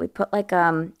loved it. We put like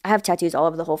I have tattoos all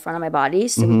over the whole front of my body,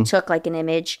 so we took like an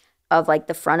image of like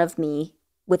the front of me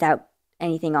without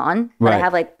anything on, but I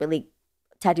have like really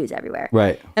tattoos everywhere.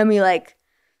 Right. And we like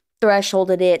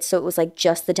thresholded it so it was like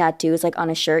just the tattoos like on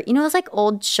a shirt. You know, it's like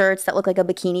old shirts that look like a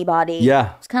bikini body.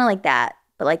 Yeah. It's kind of like that,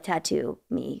 but like tattoo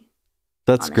me.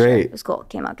 That's on the great. shirt. It was cool. It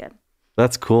came out good.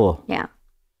 That's cool. Yeah.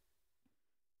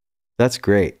 That's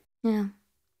great. Yeah. I'm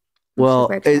Well,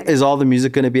 super excited. is all the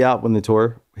music going to be out when the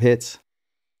tour hits?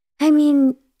 I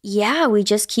mean, yeah, we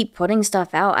just keep putting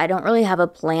stuff out. I don't really have a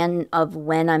plan of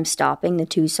when I'm stopping the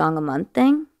 2-song-a-month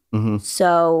thing. Mm-hmm.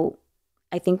 So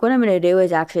I think what I'm going to do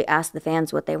is actually ask the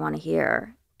fans what they want to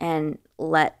hear and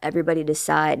let everybody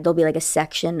decide. There'll be like a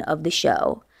section of the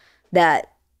show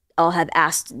that I'll have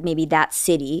asked maybe that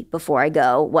city before I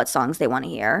go what songs they want to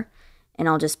hear. And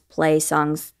I'll just play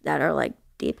songs that are like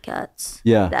deep cuts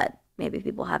that maybe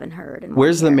people haven't heard. And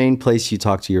where's the main place you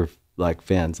talk to your like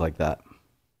fans like that?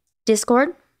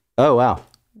 Discord. Oh, wow.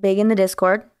 Big in the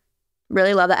Discord.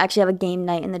 Really love that. I actually have a game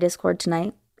night in the Discord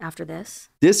tonight after this.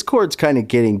 Discord's kind of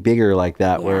getting bigger like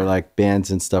that, where like bands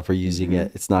and stuff are using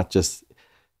it. It's not just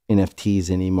NFTs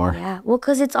anymore. Yeah. Well,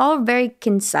 because it's all very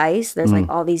concise. There's like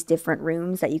all these different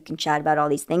rooms that you can chat about all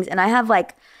these things. And I have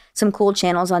like some cool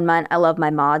channels on mine. I love my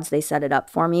mods. They set it up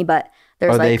for me. But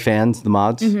there's Are like, they fans, the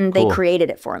mods? They Cool. created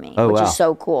it for me, which is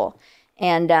so cool.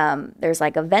 And there's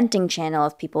like a venting channel.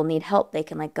 If people need help, they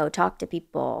can like go talk to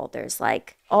people. There's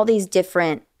like all these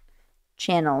different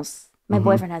channels. My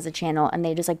boyfriend has a channel and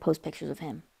they just like post pictures of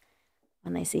him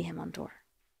when they see him on tour.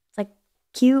 It's like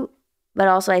cute, but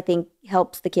also I think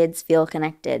helps the kids feel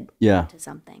connected to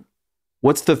something.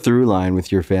 What's the through line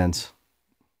with your fans?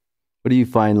 What do you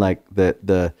find like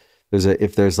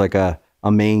if there's like a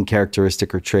main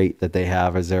characteristic or trait that they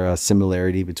have? Is there a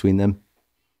similarity between them?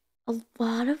 A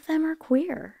lot of them are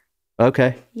queer.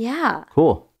 Okay. Yeah.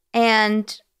 Cool.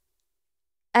 And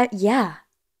yeah,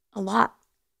 a lot.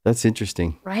 That's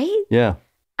interesting. Right? Yeah.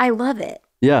 I love it.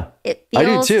 Yeah. It I do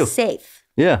feels too. safe.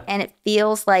 Yeah. And it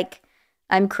feels like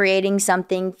I'm creating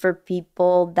something for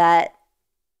people that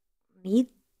need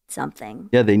something.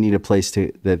 Yeah, they need a place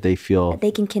that they feel That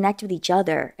they can connect with each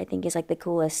other, I think is like the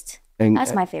coolest. and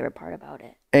That's my favorite part about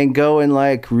it. and go and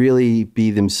like really be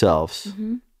themselves.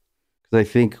 Mm-hmm. Because I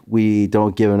think we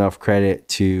don't give enough credit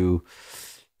to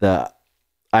the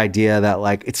idea that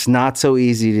like it's not so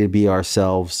easy to be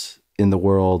ourselves in the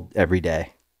world every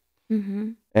day.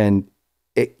 Mm-hmm. And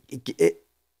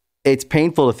it's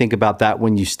painful to think about that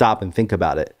when you stop and think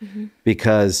about it,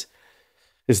 because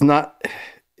it's not,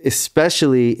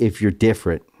 especially if you're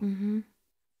different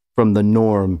from the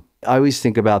norm. I always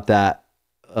think about that.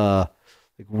 Like,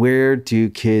 where do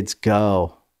kids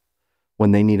go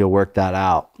when they need to work that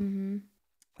out?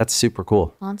 That's super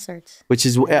cool. Concerts. Which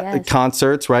is guess.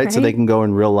 concerts, right? So Right? they can go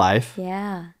in real life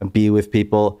Yeah. and be with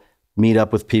people, meet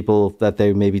up with people that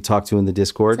they maybe talk to in the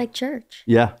Discord. It's like church.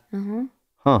 Yeah. Mm-hmm.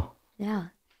 Huh. Yeah.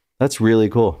 That's really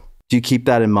cool. Do you keep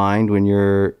that in mind when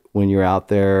you're out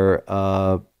there?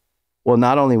 Well,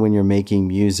 not only when you're making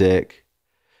music,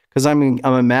 because I'm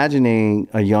imagining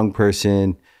a young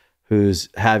person who's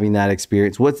having that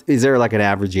experience. Is there like an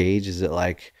average age? Is it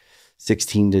like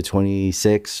 16 to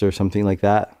 26 or something like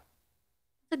that?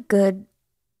 A good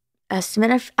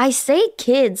estimate. I say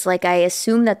kids, like I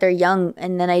assume that they're young,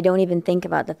 and then I don't even think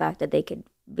about the fact that they could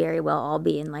very well all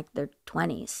be in like their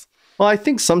 20s. Well, I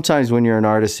think sometimes when you're an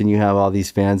artist and you have all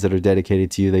these fans that are dedicated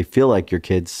to you, they feel like your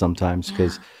kids sometimes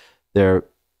because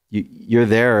you're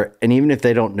there, and even if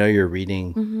they don't know you're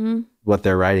reading what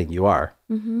they're writing, you are.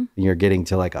 And you're getting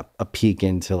to like a peek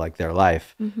into like their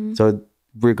life. So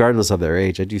regardless of their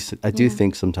age, I do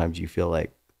think sometimes you feel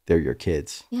like they're your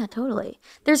kids. Yeah, totally.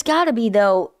 There's got to be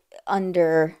though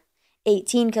under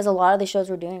 18 because a lot of the shows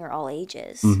we're doing are all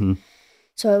ages.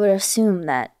 So I would assume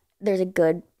that there's a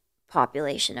good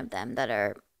population of them that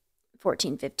are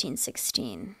 14, 15,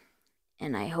 16.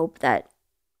 And I hope that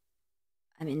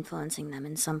I'm influencing them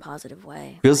in some positive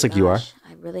way. Feels like you are.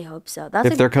 I really hope so. That's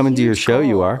If they're coming to your huge show,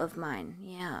 you goal are. Of mine,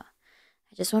 yeah.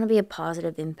 I just want to be a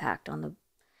positive impact on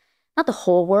not the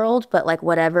whole world, but like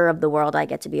whatever of the world I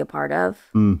get to be a part of.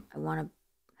 I want to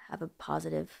have a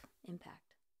positive impact.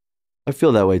 I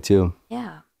feel that way too.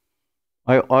 Yeah.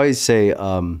 I always say,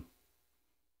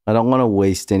 I don't want to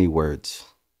waste any words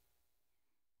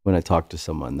when I talk to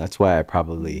someone. That's why I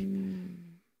probably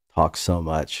talk so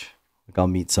much. Like I'll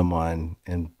meet someone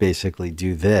and basically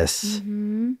do this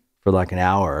for like an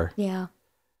hour. Yeah.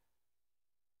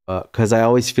 Because I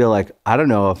always feel like, I don't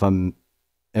know if I'm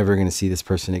ever going to see this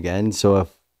person again. So if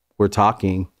we're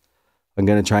talking, I'm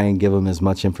going to try and give them as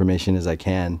much information as I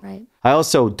can. Right. I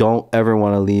also don't ever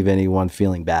want to leave anyone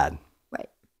feeling bad. Right.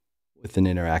 With an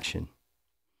interaction.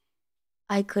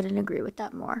 I couldn't agree with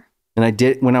that more. And I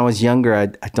did, when I was younger, I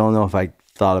don't know if I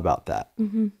thought about that.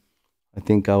 Mm-hmm. I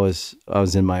think I was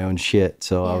in my own shit.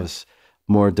 So I was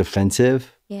more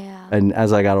defensive. Yeah. And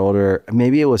as I got older,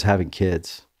 maybe it was having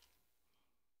kids.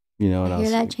 You know, and I hear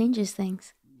that changes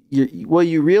things.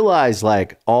 You realize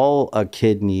like all a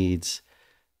kid needs,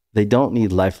 they don't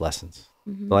need life lessons.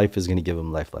 Mm-hmm. Life is going to give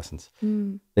them life lessons.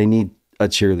 Mm. They need a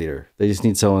cheerleader. They just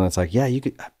need someone that's like, yeah, you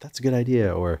could, that's a good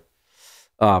idea. Or,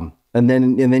 and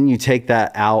then you take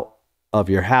that out of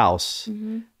your house.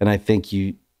 Mm-hmm. And I think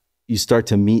you start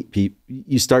to meet people,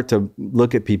 you start to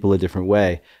look at people a different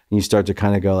way. And you start to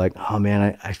kind of go like, oh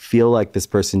man, I feel like this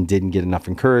person didn't get enough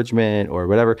encouragement or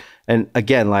whatever. And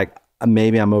again, like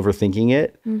maybe I'm overthinking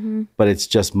it, but it's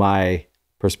just my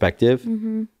perspective.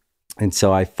 Mm-hmm. And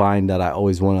so I find that I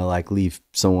always want to like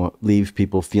leave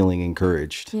people feeling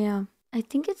encouraged. Yeah.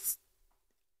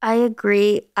 I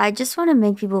agree. I just want to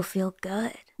make people feel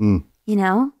good, you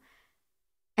know?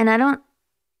 And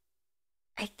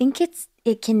I think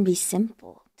it can be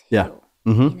simple too,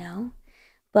 you know?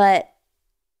 But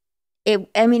it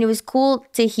was cool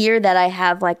to hear that I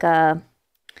have like a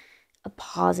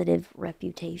positive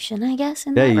reputation, I guess,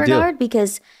 in that regard,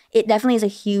 because it definitely is a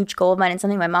huge goal of mine and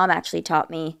something my mom actually taught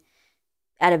me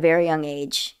at a very young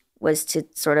age was to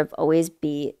sort of always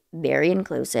be very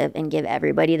inclusive and give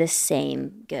everybody the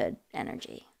same good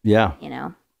energy. Yeah. You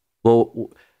know?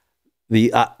 Well,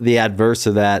 the adverse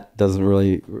of that doesn't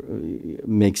really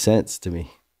make sense to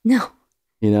me. No.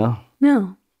 You know?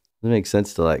 No. It makes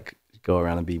sense to like go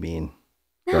around and be mean.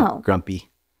 No. Grumpy.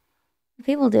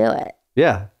 People do it.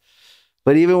 Yeah.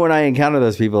 But even when I encounter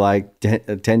those people, I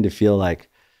tend to feel like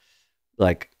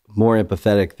more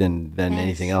empathetic than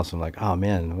anything else. I'm like, oh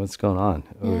man, what's going on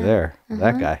over there?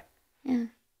 That guy. Yeah.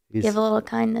 Give a little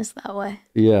kindness that way.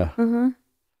 Yeah.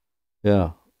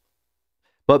 Yeah.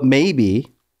 But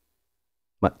maybe,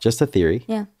 just a theory,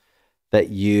 that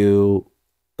you,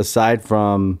 aside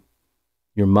from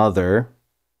your mother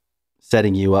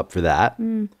setting you up for that,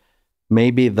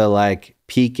 maybe the like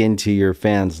peek into your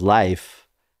fan's life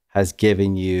has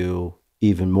given you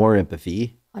even more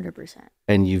empathy. 100%.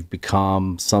 And you've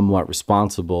become somewhat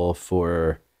responsible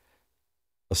for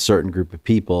a certain group of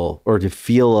people, or to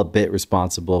feel a bit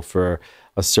responsible for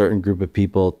a certain group of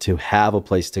people to have a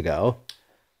place to go.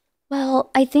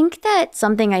 Well, I think that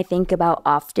something I think about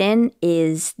often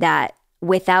is that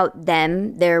without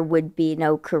them, there would be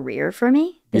no career for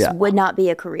me. This would not be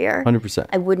a career. 100%.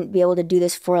 I wouldn't be able to do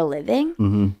this for a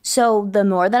living. So the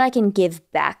more that I can give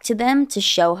back to them to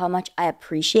show how much I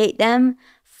appreciate them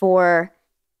for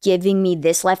giving me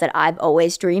this life that I've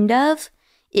always dreamed of,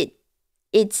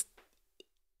 it's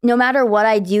no matter what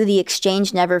I do, the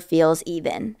exchange never feels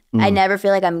even. I never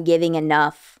feel like I'm giving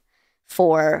enough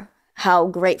for how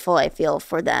grateful I feel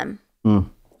for them. You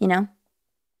know?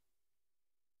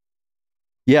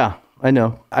 Yeah, I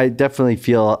know. I definitely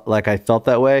feel like I felt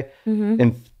that way.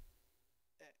 And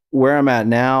where I'm at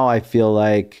now, I feel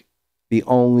like the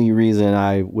only reason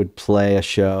I would play a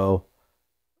show,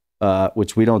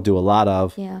 which we don't do a lot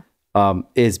of,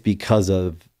 is because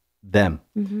of them.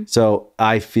 So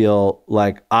I feel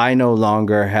like I no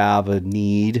longer have a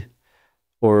need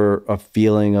or a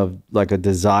feeling of like a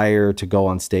desire to go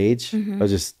on stage. I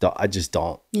just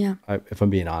don't. Yeah. If I'm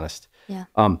being honest. Yeah.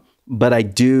 But I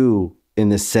do, in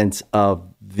the sense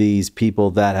of these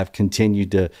people that have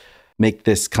continued to make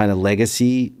this kind of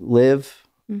legacy live.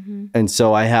 And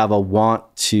so I have a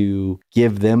want to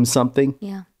give them something.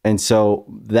 Yeah. And so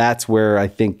that's where I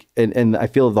think, and I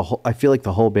feel like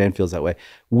the whole band feels that way.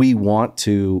 We want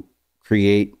to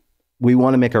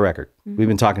make a record. We've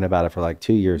been talking about it for like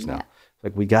 2 years now.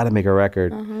 Like, we got to make a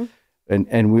record.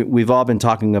 And we've all been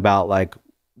talking about like,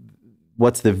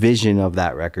 what's the vision of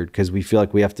that record? Because we feel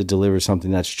like we have to deliver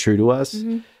something that's true to us.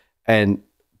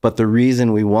 But the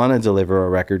reason we want to deliver a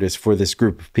record is for this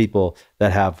group of people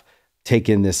that have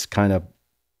taken this kind of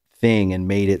thing and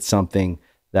made it something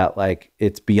that like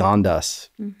it's beyond us.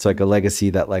 It's like a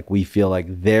legacy that like we feel like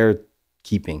they're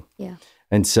keeping. Yeah.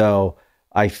 And so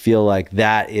I feel like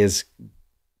that is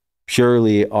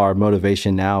purely our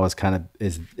motivation now, is kind of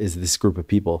is this group of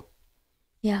people.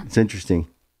 Yeah. It's interesting.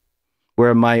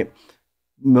 Where my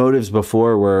motives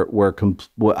before were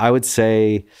I would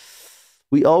say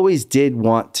we always did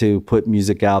want to put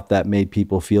music out that made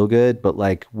people feel good, but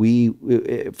like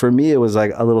for me, it was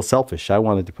like a little selfish. I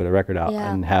wanted to put a record out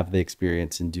and have the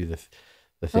experience and do the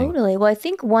thing. Totally. Well, I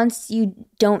think once you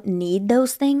don't need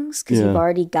those things because you've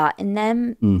already gotten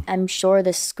them, I'm sure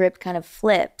the script kind of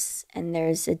flips and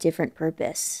there's a different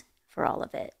purpose for all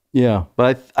of it. Yeah.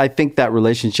 But I think that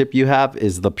relationship you have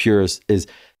is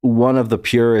one of the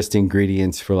purest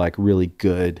ingredients for like really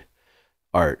good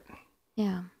art.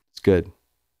 Yeah. It's good.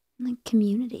 Like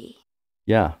community.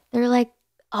 Yeah. They're like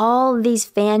all these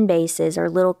fan bases are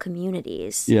little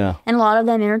communities. Yeah. And a lot of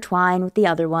them intertwine with the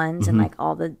other ones and like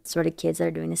all the sort of kids that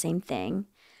are doing the same thing.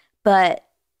 But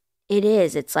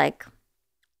it's like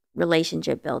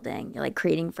relationship building. You're like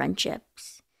creating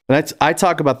friendships. And I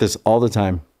talk about this all the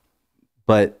time,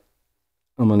 but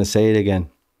I'm going to say it again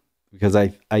because I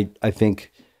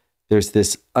think there's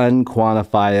this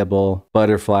unquantifiable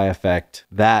butterfly effect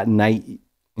that night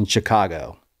in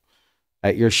Chicago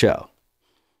at your show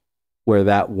where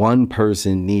that one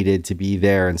person needed to be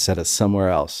there instead of somewhere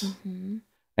else. Mm-hmm.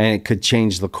 And it could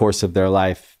change the course of their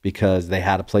life because they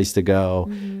had a place to go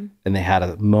and they had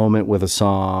a moment with a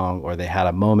song, or they had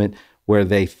a moment where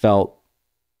they felt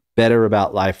better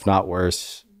about life, not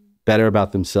worse, better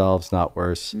about themselves, not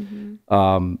worse.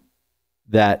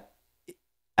 That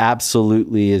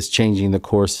absolutely is changing the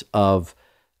course of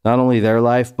not only their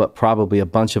life, but probably a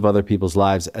bunch of other people's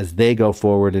lives as they go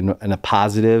forward in a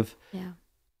positive,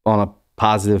 on a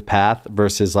positive path,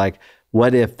 versus like,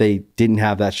 what if they didn't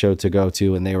have that show to go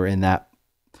to and they were in that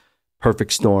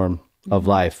perfect storm of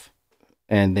life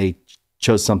and they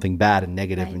chose something bad and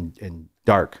negative and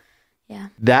dark. Yeah.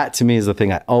 That to me is the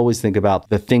thing I always think about,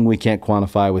 the thing we can't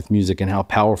quantify with music and how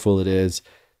powerful it is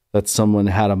that someone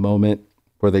had a moment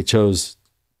where they chose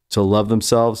to love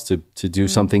themselves, to do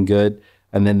something good.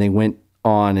 And then they went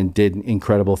on and did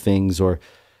incredible things, or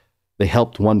they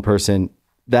helped one person.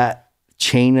 That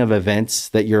chain of events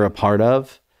that you're a part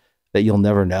of that you'll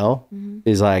never know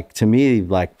is like, to me,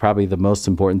 like probably the most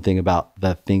important thing about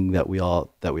the thing that we all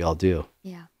do.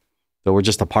 Yeah. That we're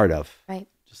just a part of. Right.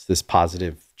 Just this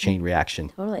positive chain reaction.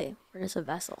 Totally. We're just a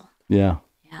vessel. Yeah.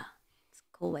 Yeah. It's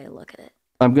a cool way to look at it.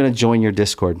 I'm going to join your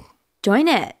Discord. Join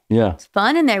it. Yeah. It's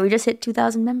fun in there. We just hit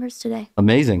 2,000 members today.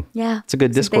 Amazing. Yeah. It's a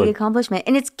good Discord. A big accomplishment.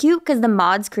 And it's cute because the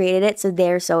mods created it, so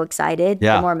they're so excited.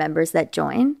 Yeah. The more members that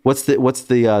join. What's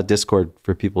the Discord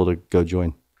for people to go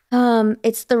join?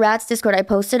 It's the Rats Discord. I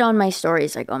post it on my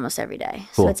stories like almost every day.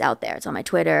 Cool. So it's out there. It's on my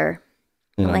Twitter.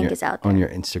 And the link is out there. On your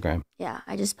Instagram. Yeah.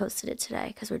 I just posted it today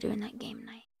because we're doing that game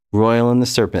night. Royal and the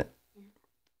Serpent.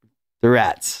 The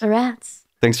Rats. The Rats.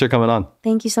 Thanks for coming on.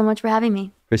 Thank you so much for having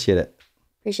me. Appreciate it.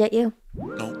 Appreciate you.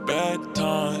 No bad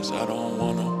times, I don't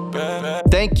want no bad.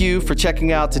 Thank you for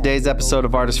checking out today's episode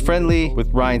of Artist Friendly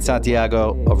with Ryan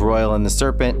Santiago of Royal and the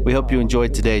Serpent. We hope you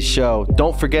enjoyed today's show.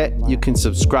 Don't forget, you can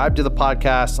subscribe to the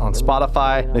podcast on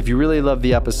Spotify. And if you really love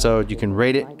the episode, you can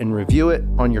rate it and review it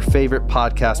on your favorite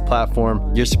podcast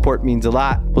platform. Your support means a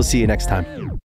lot. We'll see you next time.